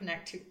data, or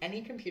connect to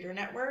any computer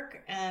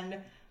network. And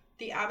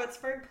the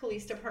Abbotsford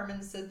Police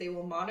Department said they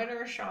will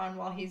monitor Shaun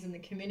while he's in the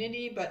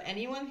community, but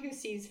anyone who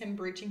sees him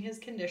breaching his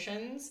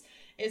conditions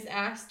is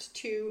asked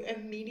to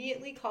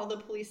immediately call the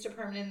police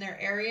department in their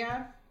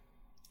area.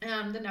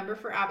 The number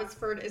for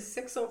Abbotsford is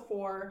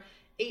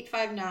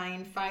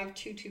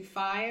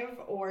 604-859-5225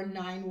 or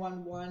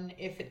 911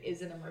 if it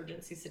is an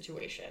emergency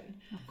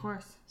situation. Of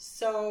course.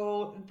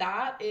 So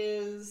that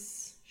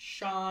is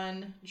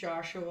Shaun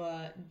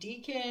Joshua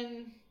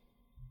Deacon.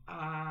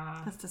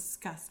 That's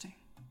disgusting.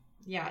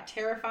 yeah,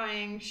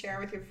 terrifying. Share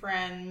with your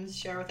friends.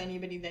 Share with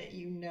anybody that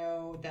you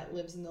know that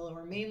lives in the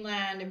Lower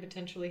Mainland and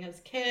potentially has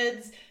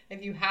kids.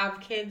 If you have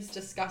kids,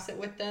 discuss it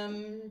with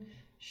them.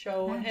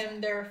 Show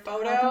him their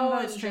photo.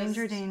 About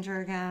stranger danger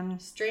again.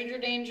 Stranger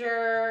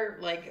danger.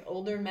 Like,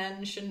 older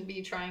men shouldn't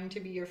be trying to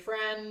be your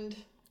friend.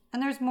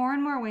 And there's more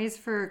and more ways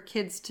for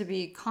kids to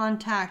be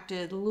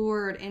contacted,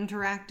 lured,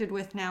 interacted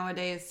with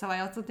nowadays. So I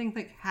also think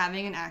like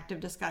having an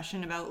active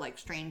discussion about like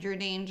stranger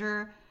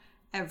danger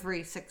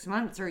every 6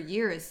 months or a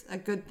year is a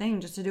good thing,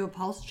 just to do a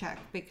pulse check,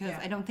 because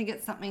I don't think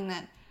it's something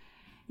that,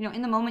 you know,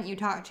 in the moment you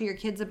talk to your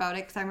kids about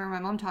it, because I remember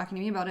my mom talking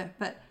to me about it,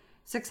 but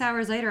 6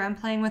 hours later I'm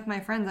playing with my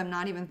friends. I'm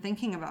not even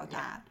thinking about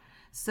that.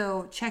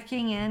 So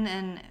checking in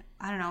and,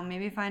 I don't know,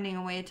 maybe finding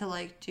a way to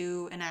like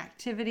do an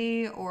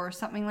activity or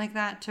something like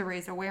that to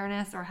raise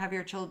awareness, or have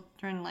your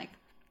children like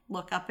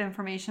look up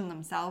information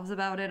themselves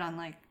about it on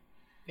like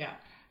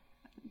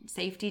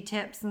safety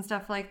tips and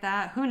stuff like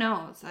that. Who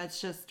knows?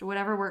 It's just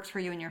whatever works for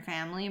you and your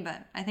family,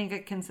 but I think a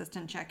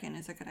consistent check-in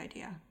is a good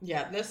idea.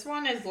 Yeah, this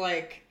one is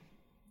like,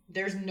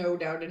 there's no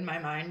doubt in my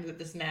mind that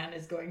this man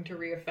is going to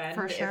reoffend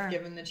if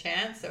given the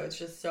chance. So it's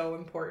just so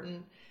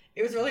important.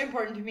 It was really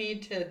important to me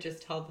to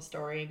just tell the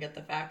story and get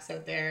the facts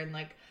out there. And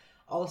like,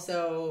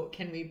 also,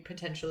 can we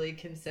potentially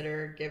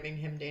consider giving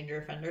him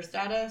danger offender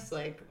status?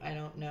 Like, I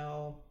don't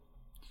know.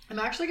 I'm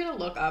actually going to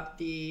look up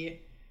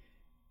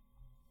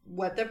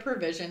what the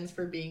provisions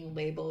for being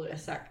labeled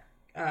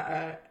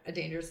a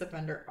dangerous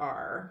offender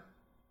are.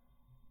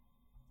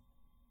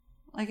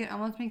 Like, it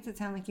almost makes it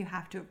sound like you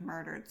have to have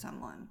murdered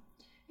someone.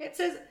 It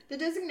says the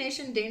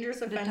designation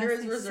dangerous offender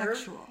is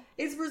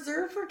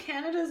reserved for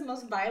Canada's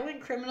most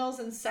violent criminals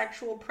and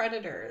sexual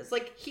predators.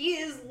 Like, he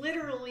is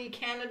literally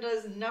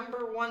Canada's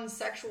 #1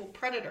 sexual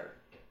predator.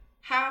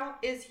 How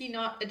is he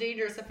not a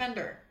dangerous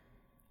offender?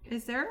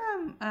 Is there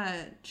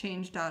a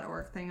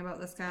change.org thing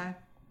about this guy?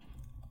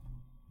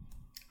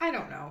 I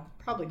don't know.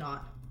 Probably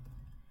not.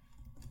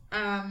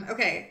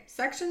 Okay.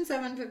 Section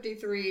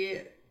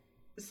 753,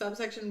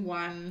 subsection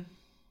 1.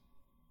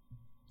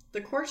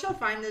 The court shall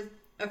find the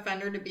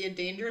offender to be a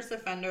dangerous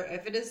offender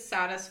if it is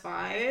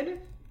satisfied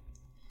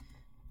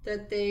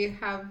that they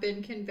have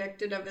been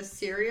convicted of a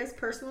serious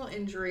personal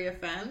injury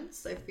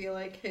offense. I feel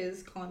like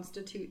his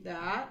constitute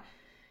that.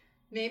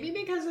 Maybe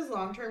because his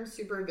long-term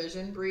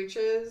supervision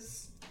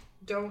breaches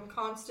don't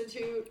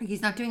constitute.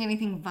 He's not doing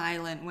anything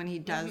violent when he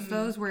does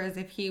those, whereas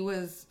if he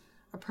was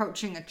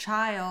approaching a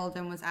child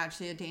and was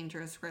actually a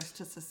dangerous risk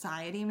to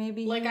society,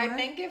 maybe like, I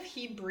think if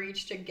he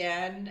breached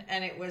again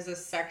and it was a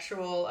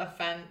sexual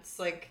offense,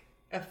 like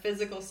a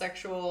physical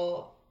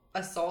sexual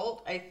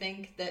assault, I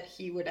think that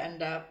he would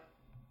end up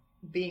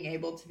being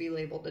able to be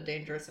labeled a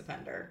dangerous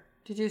offender.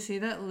 Did you see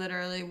that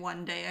literally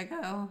one day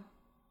ago?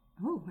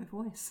 Oh, my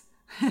voice.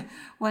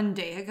 One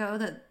day ago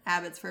that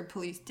Abbotsford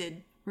Police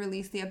did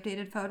release the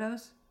updated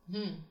photos?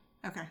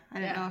 Okay. I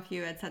didn't know if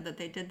you had said that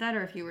they did that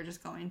or if you were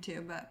just going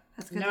to, but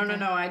that's good.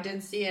 No. I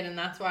did see it, and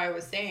that's why I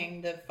was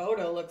saying the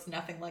photo looks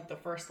nothing like the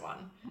first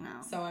one. No.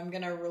 So I'm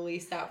going to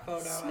release that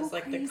photo as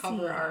like the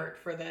cover art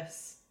for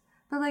this.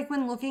 But like,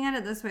 when looking at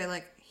it this way,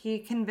 like, he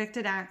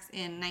convicted acts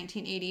in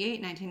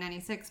 1988,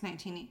 1996,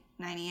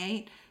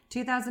 1998,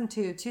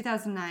 2002,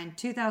 2009,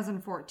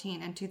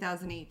 2014, and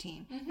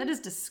 2018. That is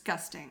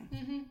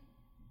disgusting.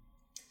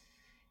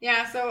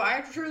 Yeah, so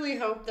I truly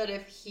hope that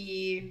if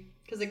he,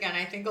 because again,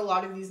 I think a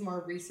lot of these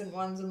more recent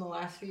ones in the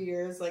last few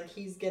years, like,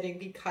 he's getting,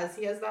 because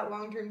he has that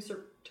long-term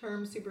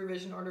term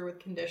supervision order with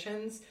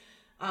conditions,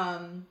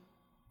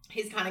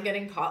 he's kind of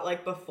getting caught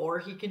like before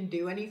he can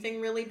do anything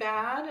really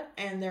bad,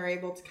 and they're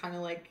able to kind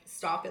of like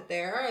stop it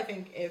there. I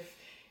think if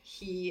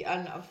he,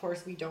 and of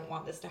course we don't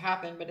want this to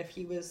happen, but if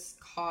he was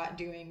caught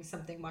doing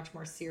something much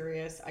more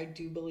serious, I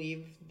do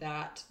believe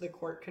that the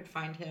court could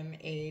find him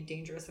a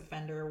dangerous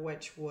offender,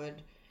 which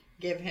would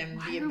give him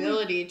the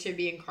ability to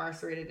be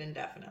incarcerated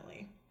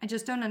indefinitely. I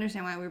just don't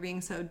understand why we're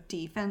being so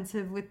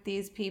defensive with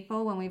these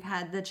people when we've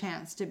had the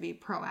chance to be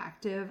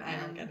proactive and I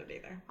don't get it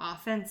either.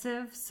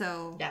 Offensive.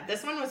 So yeah,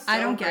 this one was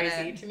so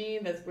crazy to me,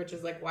 which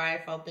is like why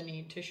I felt the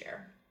need to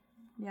share.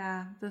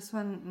 Yeah, this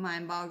one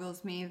mind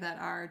boggles me that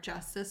our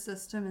justice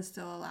system is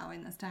still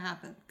allowing this to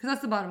happen. Because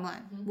that's the bottom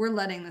line. We're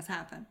letting this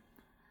happen.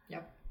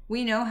 Yep.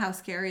 We know how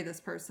scary this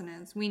person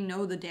is. We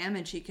know the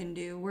damage he can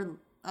do. We're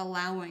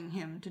allowing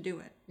him to do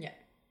it. Yeah.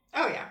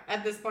 Oh, yeah.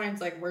 At this point,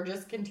 it's like we're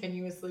just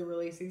continuously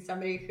releasing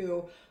somebody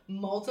who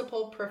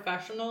multiple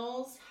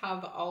professionals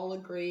have all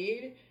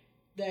agreed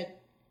that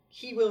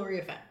he will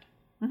reoffend.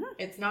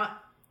 It's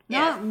not...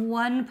 Not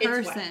one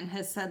person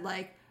has said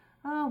like,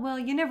 oh, well,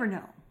 you never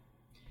know.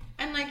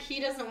 And like, he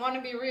doesn't want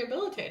to be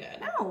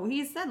rehabilitated. No,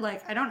 he said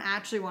like, I don't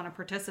actually want to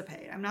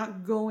participate. I'm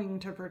not going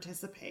to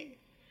participate.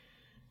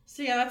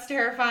 So yeah, that's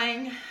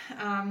terrifying.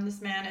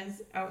 This man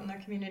is out in the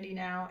community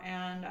now,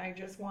 and I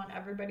just want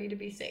everybody to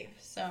be safe.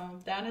 So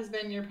that has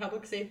been your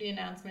public safety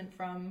announcement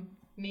from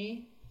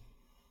me.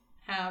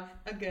 Have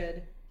a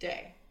good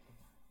day.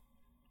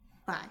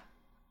 Bye.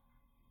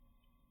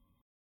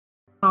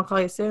 I'll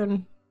call you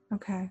soon.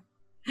 Okay.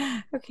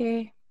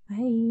 Okay.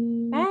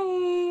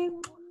 Bye.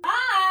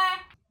 Bye.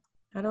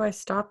 How do I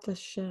stop this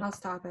shit? I'll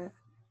stop it.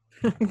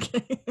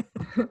 Okay.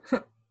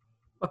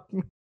 Fuck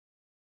me.